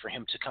big enough for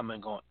him to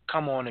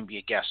come on and be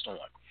a guest on.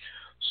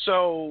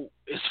 So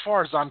as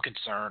far as I'm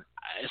concerned,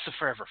 it's a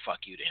forever fuck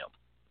you to him.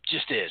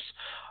 Just is.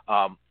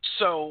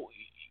 So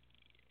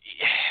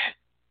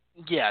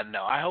yeah,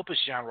 no. I hope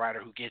it's John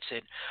Ryder who gets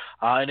it,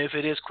 and if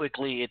it is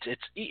quickly,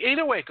 it's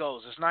either way it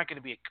goes. It's not going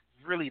to be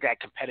really that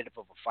competitive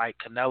of a fight.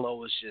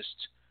 Canelo is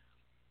just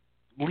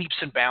leaps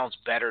and bounds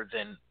better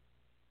than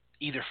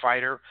either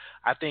fighter.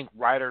 I think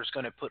Ryder's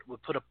going to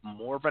would put up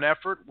more of an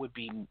effort, would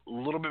be a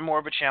little bit more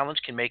of a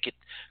challenge, can make it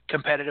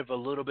competitive a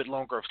little bit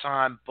longer of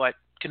time, but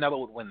Canelo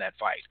would win that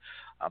fight.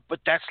 But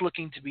that's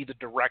looking to be the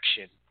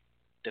direction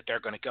that they're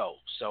going to go.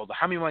 So the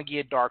Jaime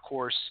Munguia dark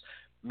horse,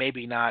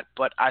 maybe not,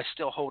 but I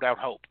still hold out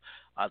hope.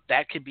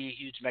 That could be a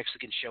huge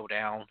Mexican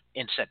showdown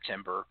in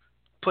September.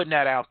 Putting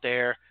that out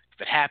there.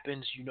 If it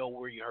happens, you know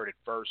where you heard it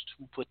first.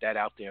 Who put that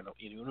out there in the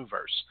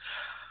universe?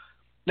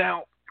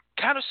 Now,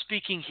 kind of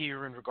speaking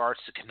here in regards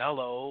to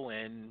Canelo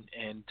and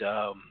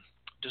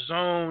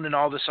DAZN and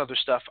all this other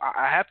stuff,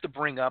 I have to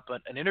bring up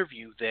an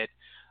interview that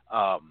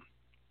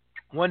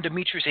one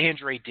Demetrius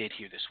Andrade did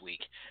here this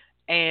week.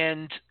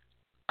 And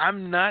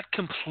I'm not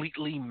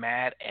completely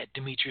mad at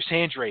Demetrius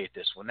Andrade at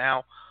this one.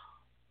 Now,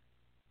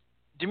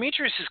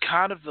 Demetrius is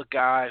kind of the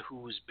guy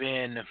who's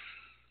been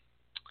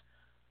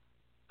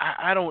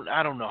I don't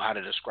know how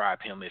to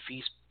describe him. If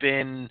he's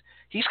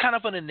kind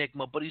of an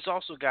enigma, but he's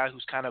also a guy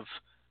who's kind of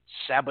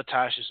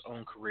sabotaged his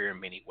own career in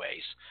many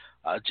ways.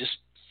 Just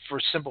for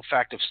a simple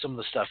fact of some of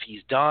the stuff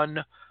he's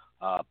done,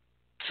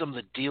 some of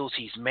the deals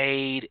he's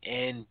made,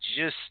 and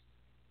just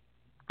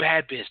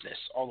bad business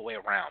all the way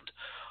around.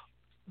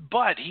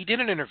 But he did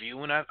an interview,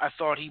 and I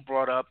thought he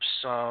brought up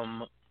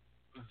some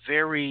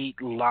very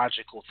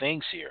logical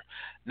things here.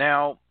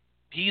 Now,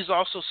 he's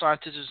also signed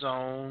to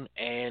DAZN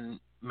and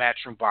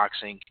Matchroom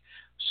Boxing,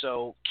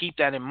 so keep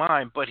that in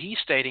mind. But he's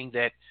stating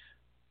that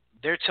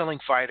they're telling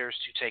fighters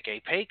to take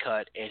a pay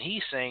cut, and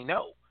he's saying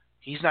no.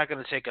 He's not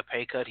going to take a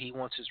pay cut. He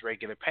wants his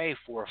regular pay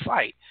for a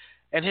fight.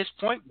 And his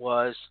point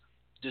was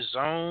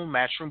DAZN,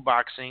 Matchroom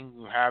Boxing,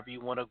 however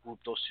you want to group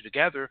those two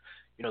together,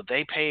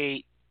 they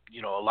pay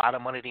a lot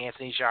of money to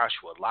Anthony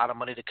Joshua, a lot of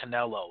money to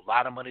Canelo, a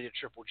lot of money to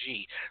Triple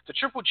G. The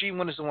Triple G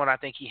one is the one I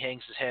think he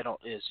hangs his head on,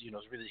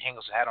 really hangs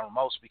his hat on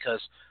most because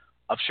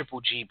of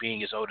Triple G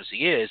being as old as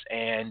he is,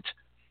 and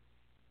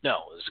no,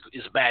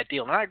 it's a bad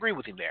deal. And I agree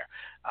with him there.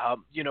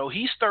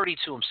 He's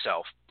 32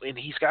 himself, and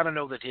he's got to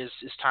know that his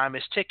time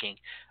is ticking,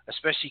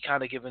 especially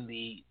kind of given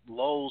the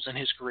lows in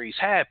his career he's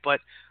had. But,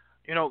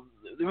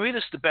 maybe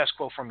this is the best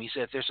quote from him. He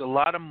said, "There's a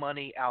lot of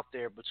money out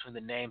there between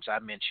the names I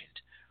mentioned.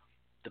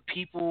 The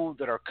people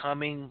that are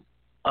coming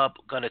up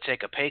going to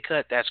take a pay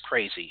cut, that's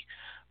crazy.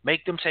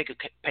 Make them take a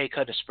pay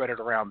cut and spread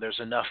it around. There's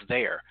enough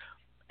there."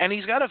 And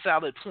he's got a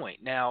valid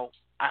point. Now,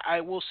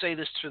 I will say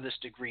this to this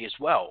degree as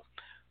well.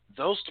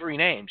 Those three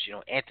names,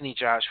 Anthony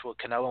Joshua,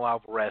 Canelo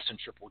Alvarez, and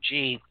Triple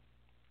G,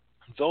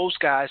 those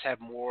guys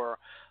have more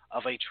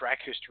of a track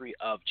history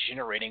of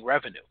generating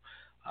revenue.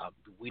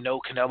 We know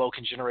Canelo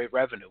can generate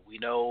revenue. We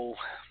know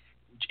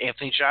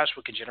Anthony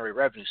Joshua can generate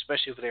revenue,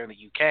 especially over there in the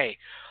UK.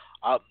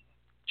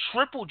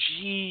 Triple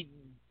G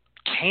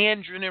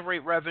can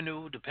generate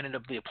revenue depending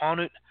on the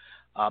opponent.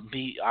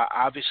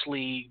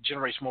 Obviously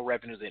generates more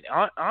revenue than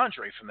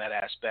Andre from that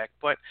aspect.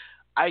 But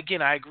I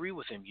agree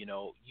with him.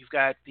 You've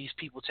got these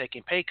people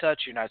taking pay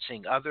cuts. You're not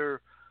seeing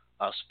other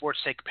sports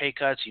take pay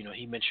cuts.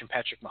 He mentioned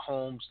Patrick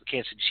Mahomes, the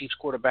Kansas City Chiefs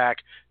quarterback,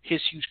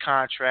 his huge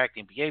contract.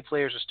 NBA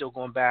players are still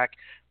going back.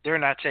 They're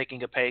not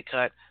taking a pay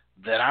cut.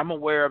 That I'm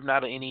aware of,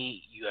 not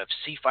any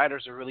UFC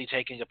fighters are really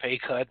taking a pay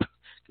cut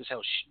because,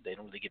 hell, they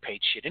don't really get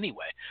paid shit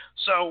anyway.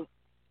 So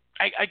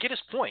I get his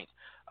point.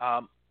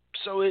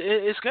 So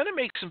it's going to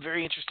make some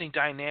very interesting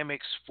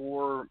dynamics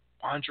for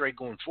Andre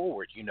going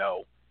forward.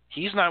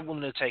 He's not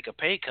willing to take a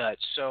pay cut,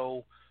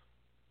 so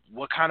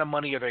what kind of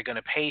money are they going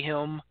to pay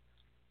him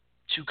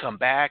to come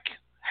back?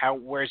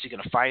 Where is he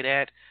going to fight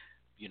at?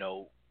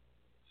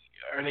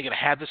 Are they going to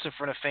have this in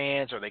front of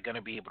fans? Are they going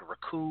to be able to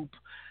recoup?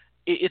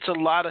 It's a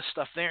lot of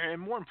stuff there,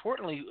 and more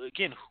importantly,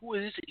 again, who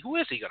is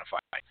he going to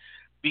fight?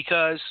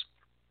 Because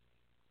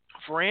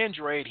for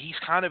Andrade, he's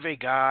kind of a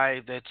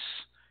guy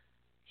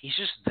he's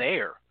just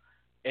there,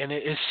 and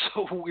it's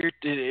so weird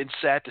and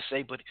sad to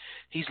say, but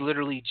he's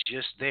literally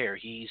just there.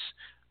 He's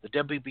the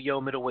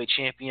WBO middleweight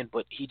champion,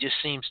 but he just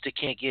seems to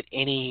can't get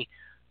any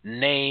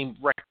name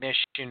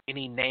recognition,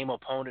 any name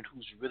opponent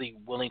who's really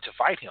willing to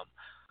fight him.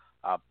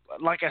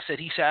 Like I said,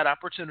 he's had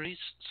opportunities.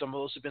 Some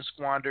of those have been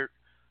squandered.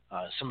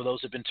 Some of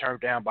those have been turned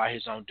down by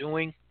his own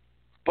doing.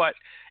 But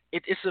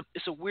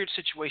it's a weird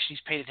situation he's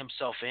painted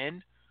himself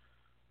in.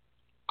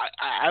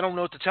 I don't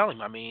know what to tell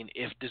him. I mean,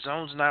 if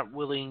DAZN's not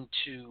willing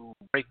to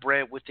break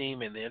bread with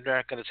him and they're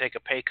not going to take a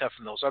pay cut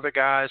from those other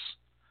guys,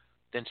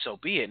 then so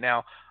be it.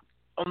 Now,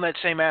 on that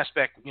same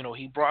aspect,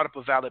 he brought up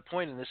a valid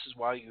point, and this is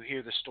why you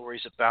hear the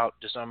stories about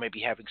DAZN maybe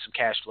having some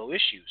cash flow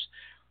issues.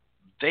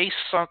 They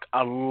sunk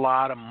a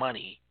lot of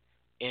money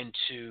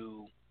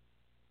into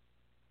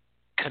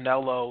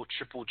Canelo,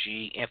 Triple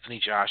G,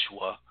 Anthony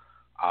Joshua.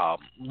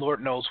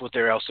 Lord knows what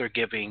else they're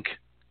giving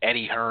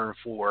Eddie Hearn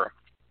for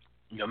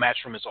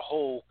Matchroom as a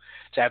whole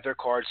to have their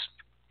cards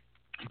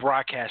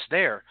broadcast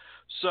there.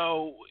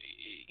 So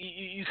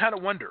you kind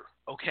of wonder,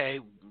 okay,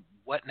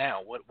 what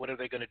now? What are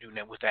they going to do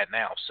now with that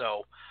now?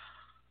 So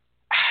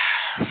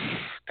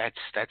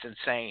that's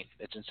insane.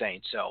 That's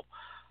insane. So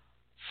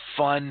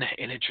fun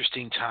and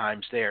interesting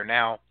times there.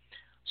 Now,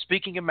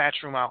 speaking of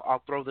Matchroom,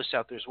 I'll throw this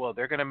out there as well.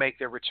 They're going to make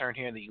their return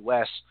here in the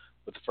U.S.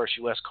 with the first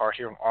U.S. card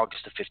here on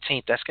August the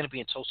 15th. That's going to be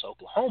in Tulsa,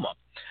 Oklahoma.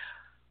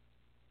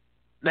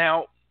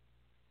 Now,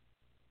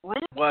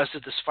 rumor was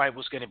that this fight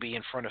was going to be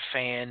in front of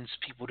fans.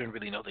 People didn't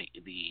really know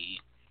the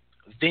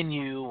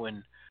venue.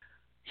 And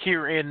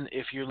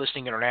if you're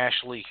listening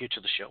internationally, here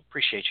to the show,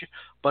 appreciate you.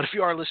 But if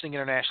you are listening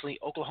internationally,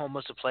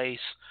 Oklahoma's a place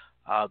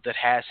that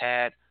has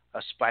had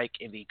a spike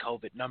in the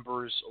COVID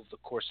numbers over the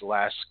course of the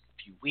last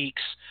few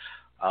weeks.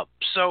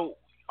 So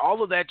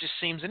all of that just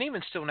seems, and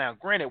even still now,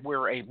 granted,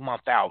 we're a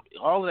month out,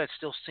 all of that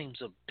still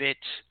seems a bit,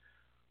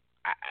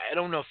 I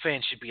don't know if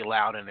fans should be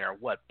allowed in there or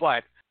what,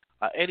 but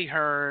Eddie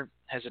Hearn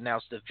has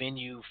announced the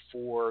venue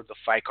for the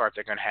fight card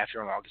they're going to have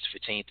here on August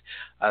 15th.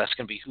 That's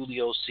going to be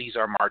Julio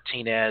Cesar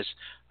Martinez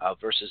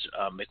versus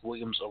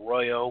McWilliams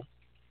Arroyo.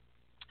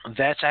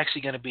 That's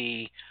actually going to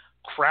be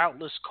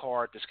crowdless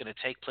card that's going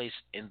to take place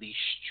in the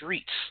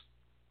streets.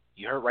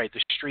 You heard right, the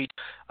street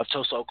of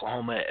Tulsa,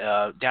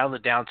 Oklahoma, down the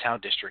downtown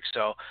district.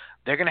 So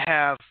they're going to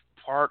have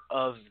part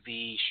of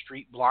the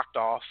street blocked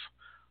off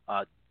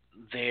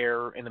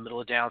there in the middle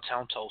of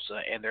downtown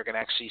Tulsa, and they're going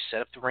to actually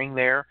set up the ring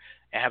there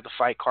and have the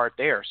fight card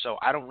there. So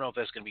I don't know if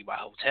that's going to be by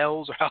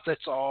hotels or how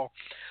that's all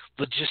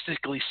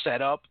logistically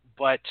set up,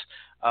 but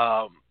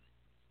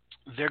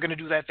they're going to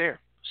do that there.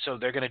 So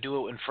they're going to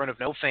do it in front of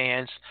no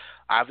fans.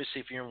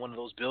 Obviously, if you're in one of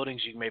those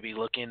buildings, you can maybe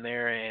look in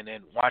there and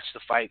watch the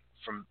fight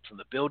from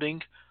the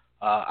building.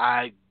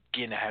 I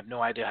have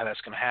no idea how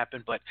that's going to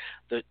happen, but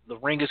the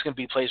ring is going to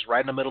be placed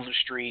right in the middle of the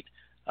street.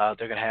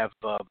 They're going to have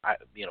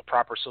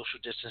proper social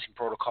distancing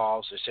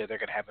protocols. They say they're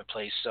going to have in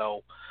place.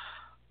 So,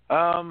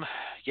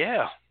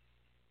 yeah,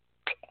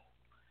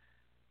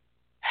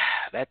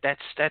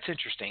 that's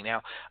interesting.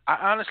 Now,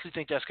 I honestly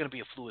think that's going to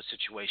be a fluid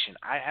situation.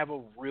 I have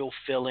a real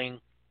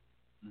feeling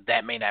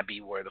that may not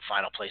be where the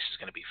final place is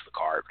going to be for the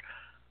card.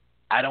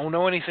 I don't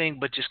know anything,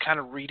 but just kind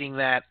of reading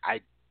that,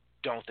 I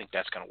don't think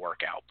that's going to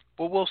work out.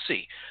 But we'll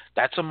see.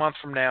 That's a month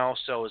from now.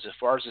 So as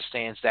far as it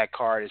stands, that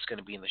card is going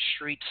to be in the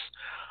streets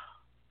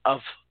of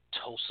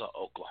Tulsa,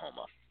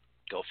 Oklahoma.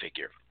 Go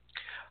figure.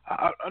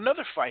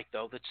 Another fight,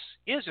 though, that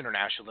is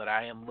international that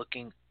I am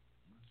looking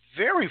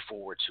very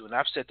forward to, and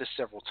I've said this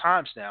several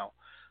times now,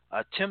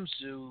 Tim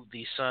Tszyu,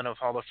 the son of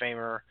Hall of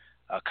Famer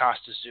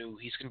goTszyu,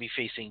 he's going to be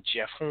facing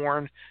Jeff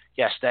Horn.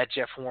 Yes, that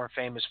Jeff Horn,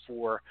 famous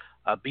for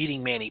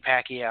beating Manny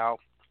Pacquiao.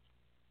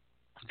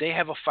 They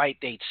have a fight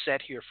date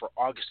set here for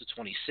August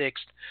the 26th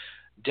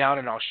down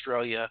in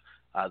Australia.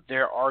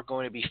 There are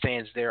going to be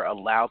fans there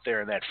allowed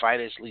there in that fight,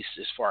 at least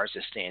as far as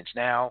it stands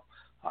now.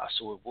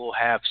 So it will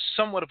have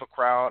somewhat of a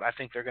crowd. I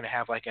think they're going to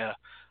have like a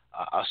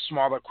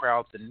smaller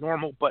crowd than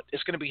normal, but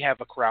it's going to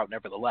have a crowd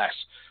nevertheless.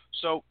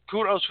 So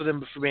kudos for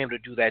them for being able to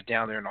do that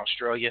down there in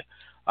Australia.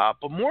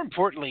 But more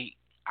importantly,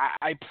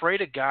 I pray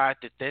to God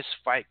that this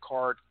fight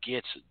card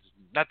gets,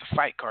 not the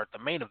fight card, the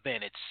main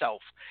event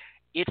itself,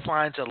 it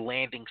finds a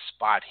landing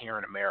spot here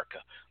in America,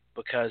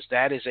 because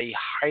that is a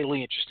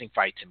highly interesting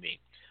fight to me.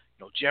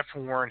 Jeff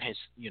Horn has,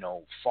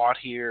 fought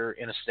here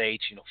in the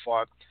States,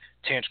 fought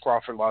Terrence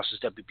Crawford, lost his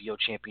WBO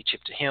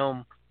championship to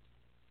him.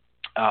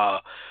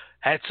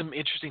 Had some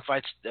interesting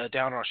fights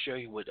down in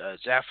Australia with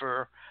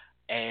Zafar.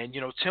 And,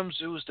 Tim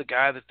Tszyu is the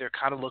guy that they're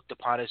kind of looked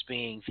upon as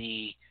being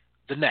the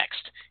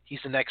next. He's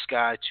the next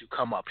guy to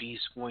come up.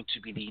 He's going to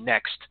be the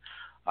next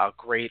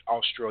great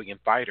Australian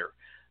fighter.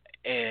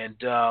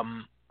 And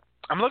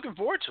I'm looking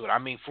forward to it. I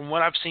mean, from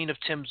what I've seen of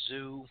Tim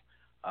Tszyu,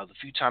 the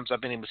few times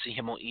I've been able to see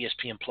him on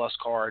ESPN Plus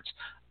cards,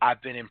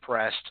 I've been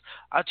impressed.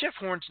 Jeff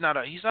Horn's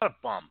he's not a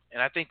bum,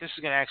 and I think this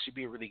is going to actually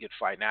be a really good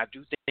fight. Now, I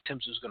do think Tim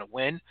Tszyu is going to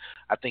win.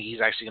 I think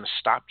he's actually going to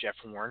stop Jeff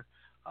Horn.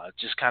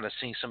 Just kind of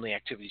seeing some of the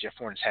activity Jeff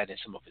Horn has had in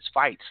some of his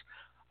fights,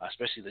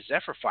 especially the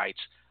Zephyr fights.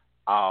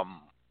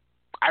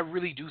 I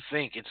really do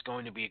think it's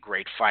going to be a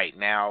great fight.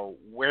 Now,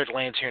 where it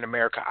lands here in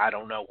America, I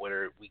don't know.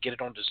 Whether we get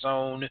it on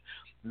DAZN,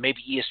 maybe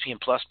ESPN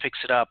Plus picks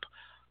it up.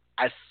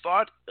 I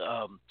thought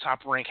Top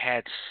Rank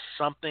had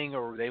something,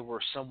 or they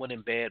were somewhat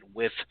in bed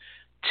with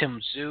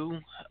Tim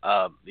Tszyu.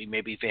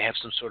 Maybe they have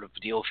some sort of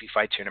deal if he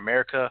fights here in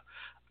America.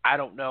 I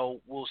don't know.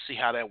 We'll see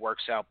how that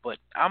works out. But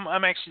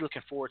I'm actually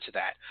looking forward to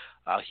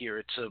that here.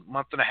 It's a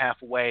month and a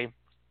half away.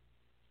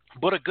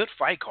 But a good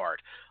fight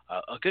card.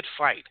 A good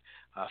fight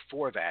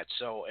for that.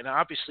 So, and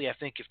obviously I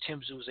think if Tim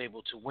Tszyu is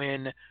able to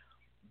win,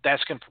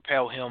 that's going to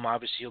propel him.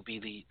 Obviously he'll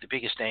be the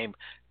biggest name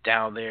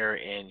down there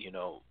in,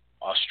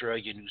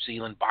 Australia, New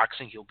Zealand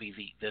boxing. He'll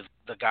be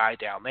the guy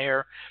down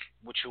there,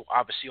 which will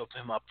obviously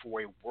open him up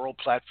for a world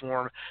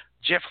platform.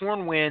 Jeff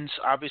Horn wins.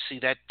 Obviously,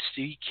 that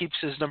he keeps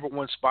his number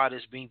one spot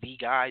as being the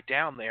guy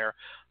down there.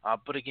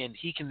 But again,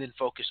 he can then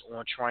focus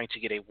on trying to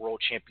get a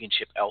world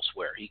championship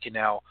elsewhere. He can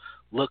now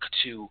look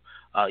to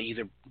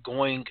either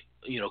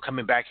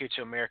coming back here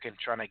to America and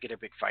trying to get a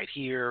big fight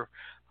here,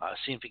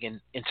 see if he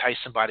can entice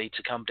somebody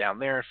to come down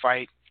there and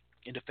fight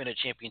and defend a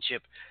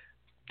championship.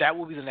 That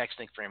will be the next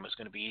thing for him. Is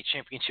going to be a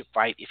championship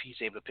fight if he's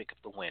able to pick up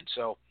the win.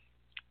 So,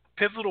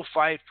 pivotal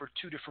fight for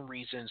two different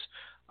reasons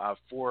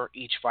for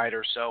each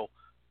fighter. So,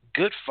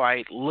 good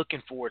fight.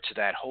 Looking forward to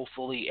that.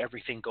 Hopefully,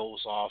 everything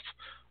goes off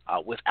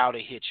without a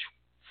hitch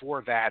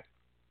for that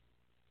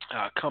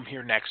come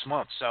here next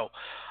month. So,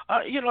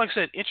 like I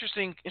said,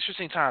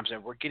 interesting times,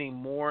 and we're getting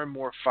more and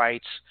more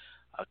fights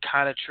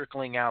kind of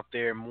trickling out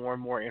there, more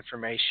and more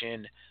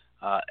information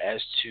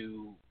as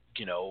to,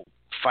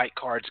 fight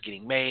cards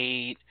getting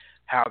made,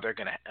 how they're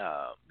going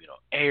to,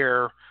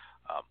 air.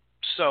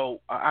 So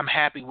I'm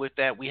happy with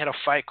that. We had a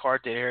fight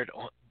card that aired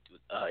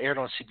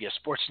on CBS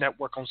Sports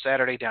Network on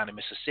Saturday down in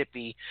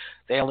Mississippi.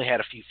 They only had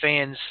a few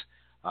fans.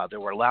 They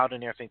were allowed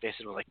in there. I think they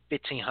said it was like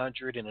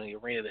 1,500 in an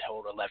arena that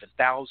held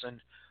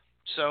 11,000.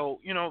 So,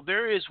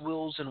 there is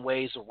wills and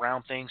ways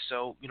around things.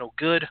 So,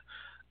 good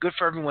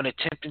for everyone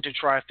attempting to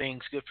try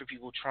things, good for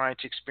people trying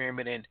to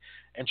experiment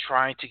and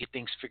trying to get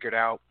things figured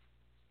out.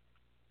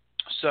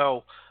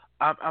 So,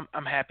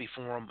 I'm happy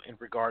for them in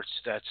regards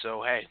to that.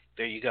 So, hey,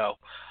 there you go.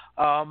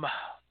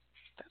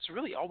 That's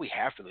really all we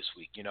have for this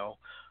week,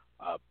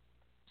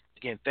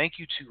 Again, thank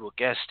you to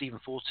guest Stephen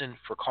Fulton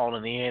for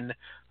calling in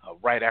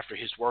right after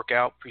his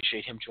workout.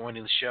 Appreciate him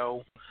joining the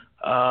show.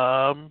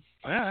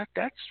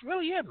 That's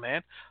really it,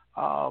 man.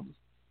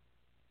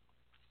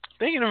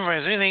 Thinking if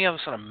there's anything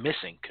else that I'm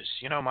missing, because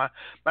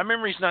my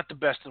memory's not the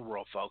best in the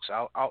world, folks.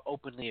 I'll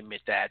openly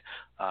admit that.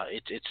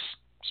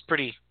 It's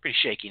pretty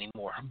shaky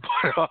anymore.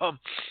 But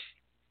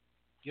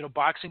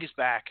boxing is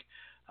back.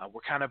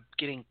 We're kind of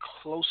getting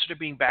closer to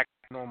being back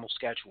to normal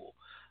schedule,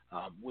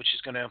 which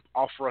is going to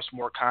offer us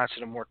more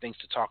content and more things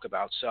to talk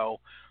about. So,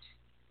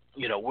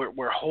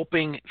 we're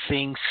hoping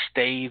things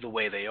stay the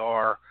way they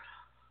are.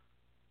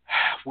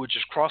 We're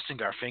just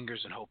crossing our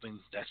fingers and hoping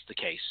that's the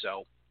case.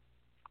 So,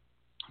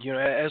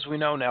 as we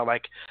know now,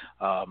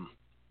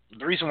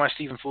 the reason why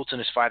Stephen Fulton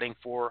is fighting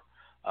for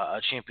a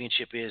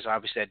championship is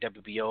obviously that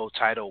WBO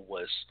title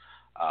was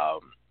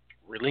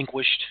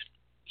relinquished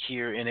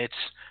here, and it's,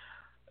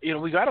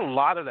 we got a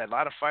lot of that, a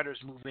lot of fighters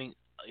moving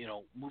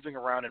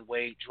around in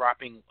weight,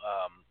 dropping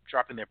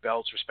their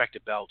belts,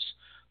 respective belts.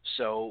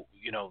 So,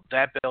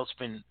 that belt's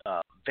been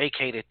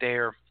vacated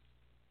there.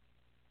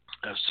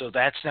 So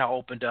that's now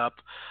opened up.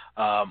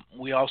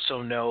 We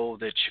also know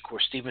that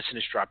Shakur Stevenson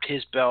has dropped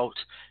his belt,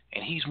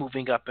 and he's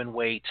moving up in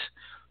weight.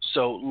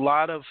 So a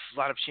lot of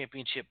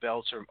championship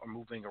belts are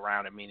moving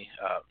around. I mean,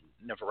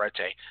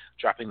 Navarrete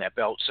dropping that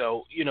belt.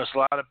 So, it's a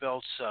lot of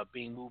belts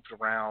being moved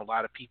around, a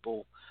lot of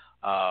people,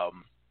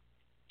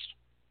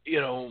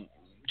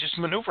 just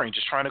maneuvering,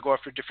 just trying to go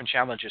after different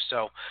challenges.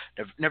 So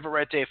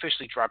Navarrete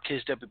officially dropped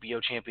his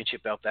WBO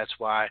championship belt. That's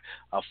why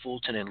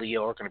Fulton and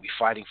Leo are going to be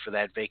fighting for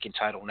that vacant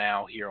title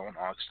now here on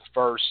August the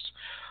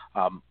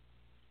 1st.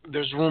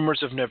 There's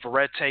rumors of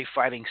Navarrete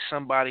fighting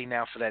somebody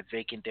now for that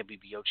vacant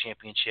WBO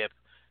championship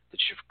that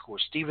Shakur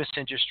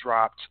Stevenson just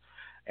dropped.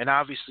 And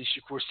obviously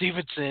Shakur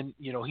Stevenson,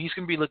 he's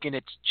going to be looking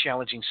at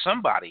challenging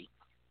somebody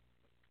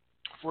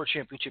for a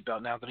championship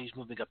belt now that he's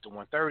moving up to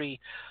 130.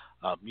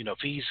 If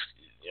he's,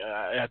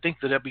 I think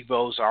the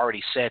WBO's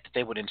already said that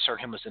they would insert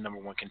him as the number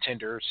one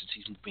contender since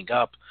he's moving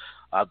up.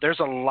 There's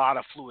a lot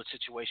of fluid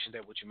situation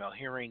there with Jamel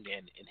Herring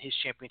and his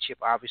championship.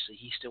 Obviously,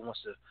 he still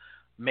wants to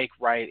make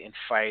right and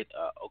fight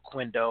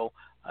Oquendo.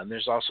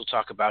 There's also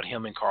talk about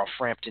him and Carl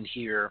Frampton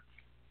here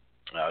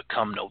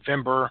come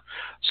November.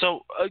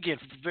 So, again,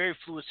 very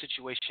fluid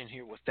situation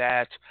here with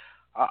that.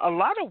 A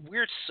lot of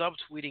weird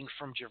subtweeting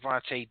from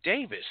Gervonta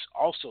Davis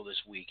also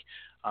this week.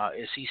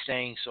 Is he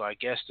saying, so I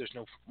guess there's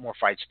no more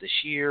fights this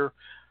year?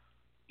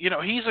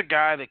 He's a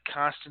guy that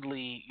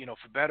constantly,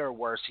 for better or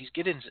worse, he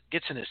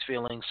gets in his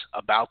feelings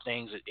about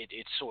things.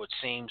 So it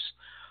seems.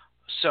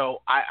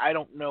 So I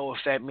don't know if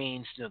that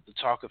means the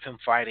talk of him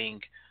fighting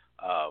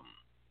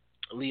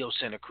Leo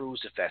Santa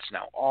Cruz, if that's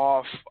now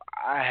off.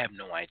 I have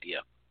no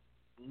idea.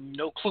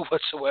 No clue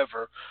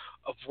whatsoever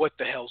of what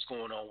the hell's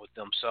going on with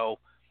them. So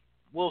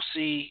we'll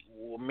see.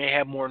 We may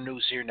have more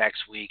news here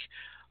next week.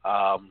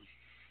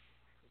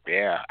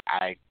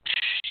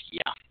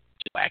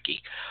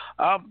 Wacky.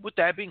 With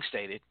that being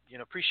stated,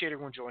 appreciate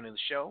everyone joining the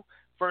show.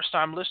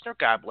 First-time listener,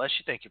 God bless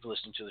you. Thank you for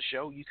listening to the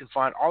show. You can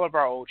find all of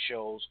our old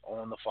shows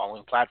on the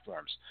following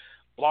platforms.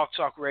 Blog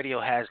Talk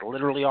Radio has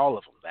literally all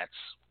of them. That's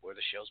where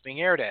the show's being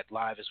aired at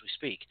live as we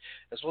speak,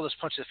 as well as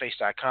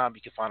punchtheface.com.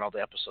 You can find all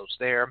the episodes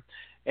there.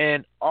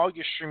 And all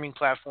your streaming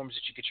platforms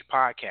that you get your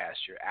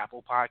podcasts, your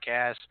Apple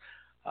Podcasts,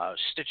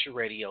 Stitcher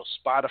Radio,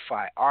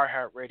 Spotify,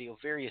 iHeartRadio,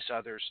 various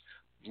others.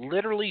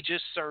 Literally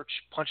just search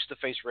Punch the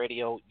Face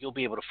Radio. You'll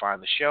be able to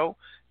find the show.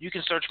 You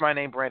can search my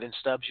name, Brandon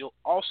Stubbs. You'll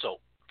also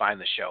find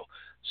the show.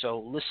 So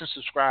listen,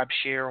 subscribe,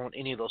 share on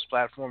any of those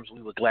platforms.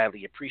 We would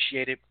gladly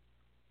appreciate it.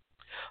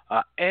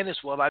 And as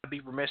well, I'd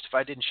be remiss if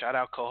I didn't shout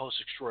out co-host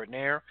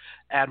extraordinaire,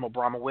 Adam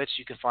Abramowitz.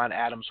 You can find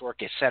Adam's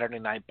work at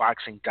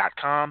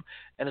SaturdayNightBoxing.com,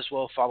 and as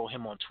well follow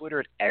him on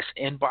Twitter at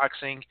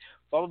SNBoxing.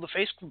 Follow the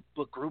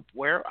Facebook group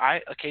where I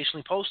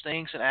occasionally post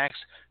things and ask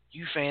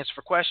you fans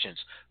for questions.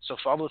 So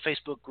follow the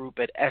Facebook group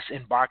at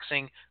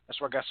SNBoxing. That's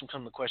where I got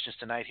some of questions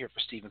tonight here for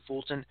Stephen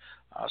Fulton.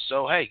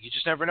 So, hey, you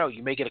just never know.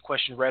 You may get a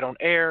question read on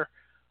air.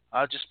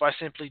 Just by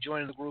simply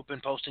joining the group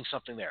and posting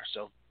something there.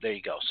 So there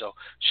you go. So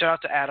shout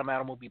out to Adam.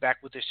 Adam will be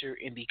back with us here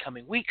in the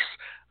coming weeks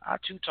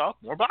to talk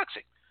more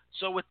boxing.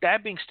 So with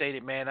that being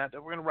stated, man, we're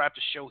going to wrap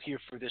the show here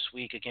for this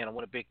week. Again, I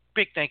want a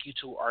big thank you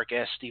to our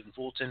guest, Stephen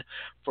Fulton,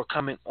 for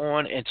coming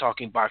on and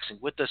talking boxing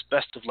with us.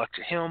 Best of luck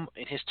to him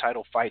in his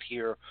title fight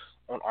here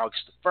on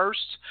August the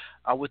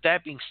 1st. With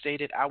that being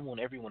stated, I want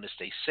everyone to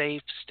stay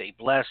safe, stay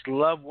blessed,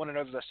 love one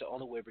another. That's the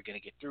only way we're going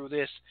to get through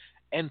this.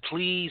 And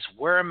please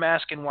wear a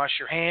mask and wash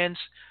your hands.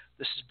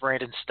 This is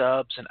Brandon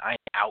Stubbs, and I'm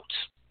out.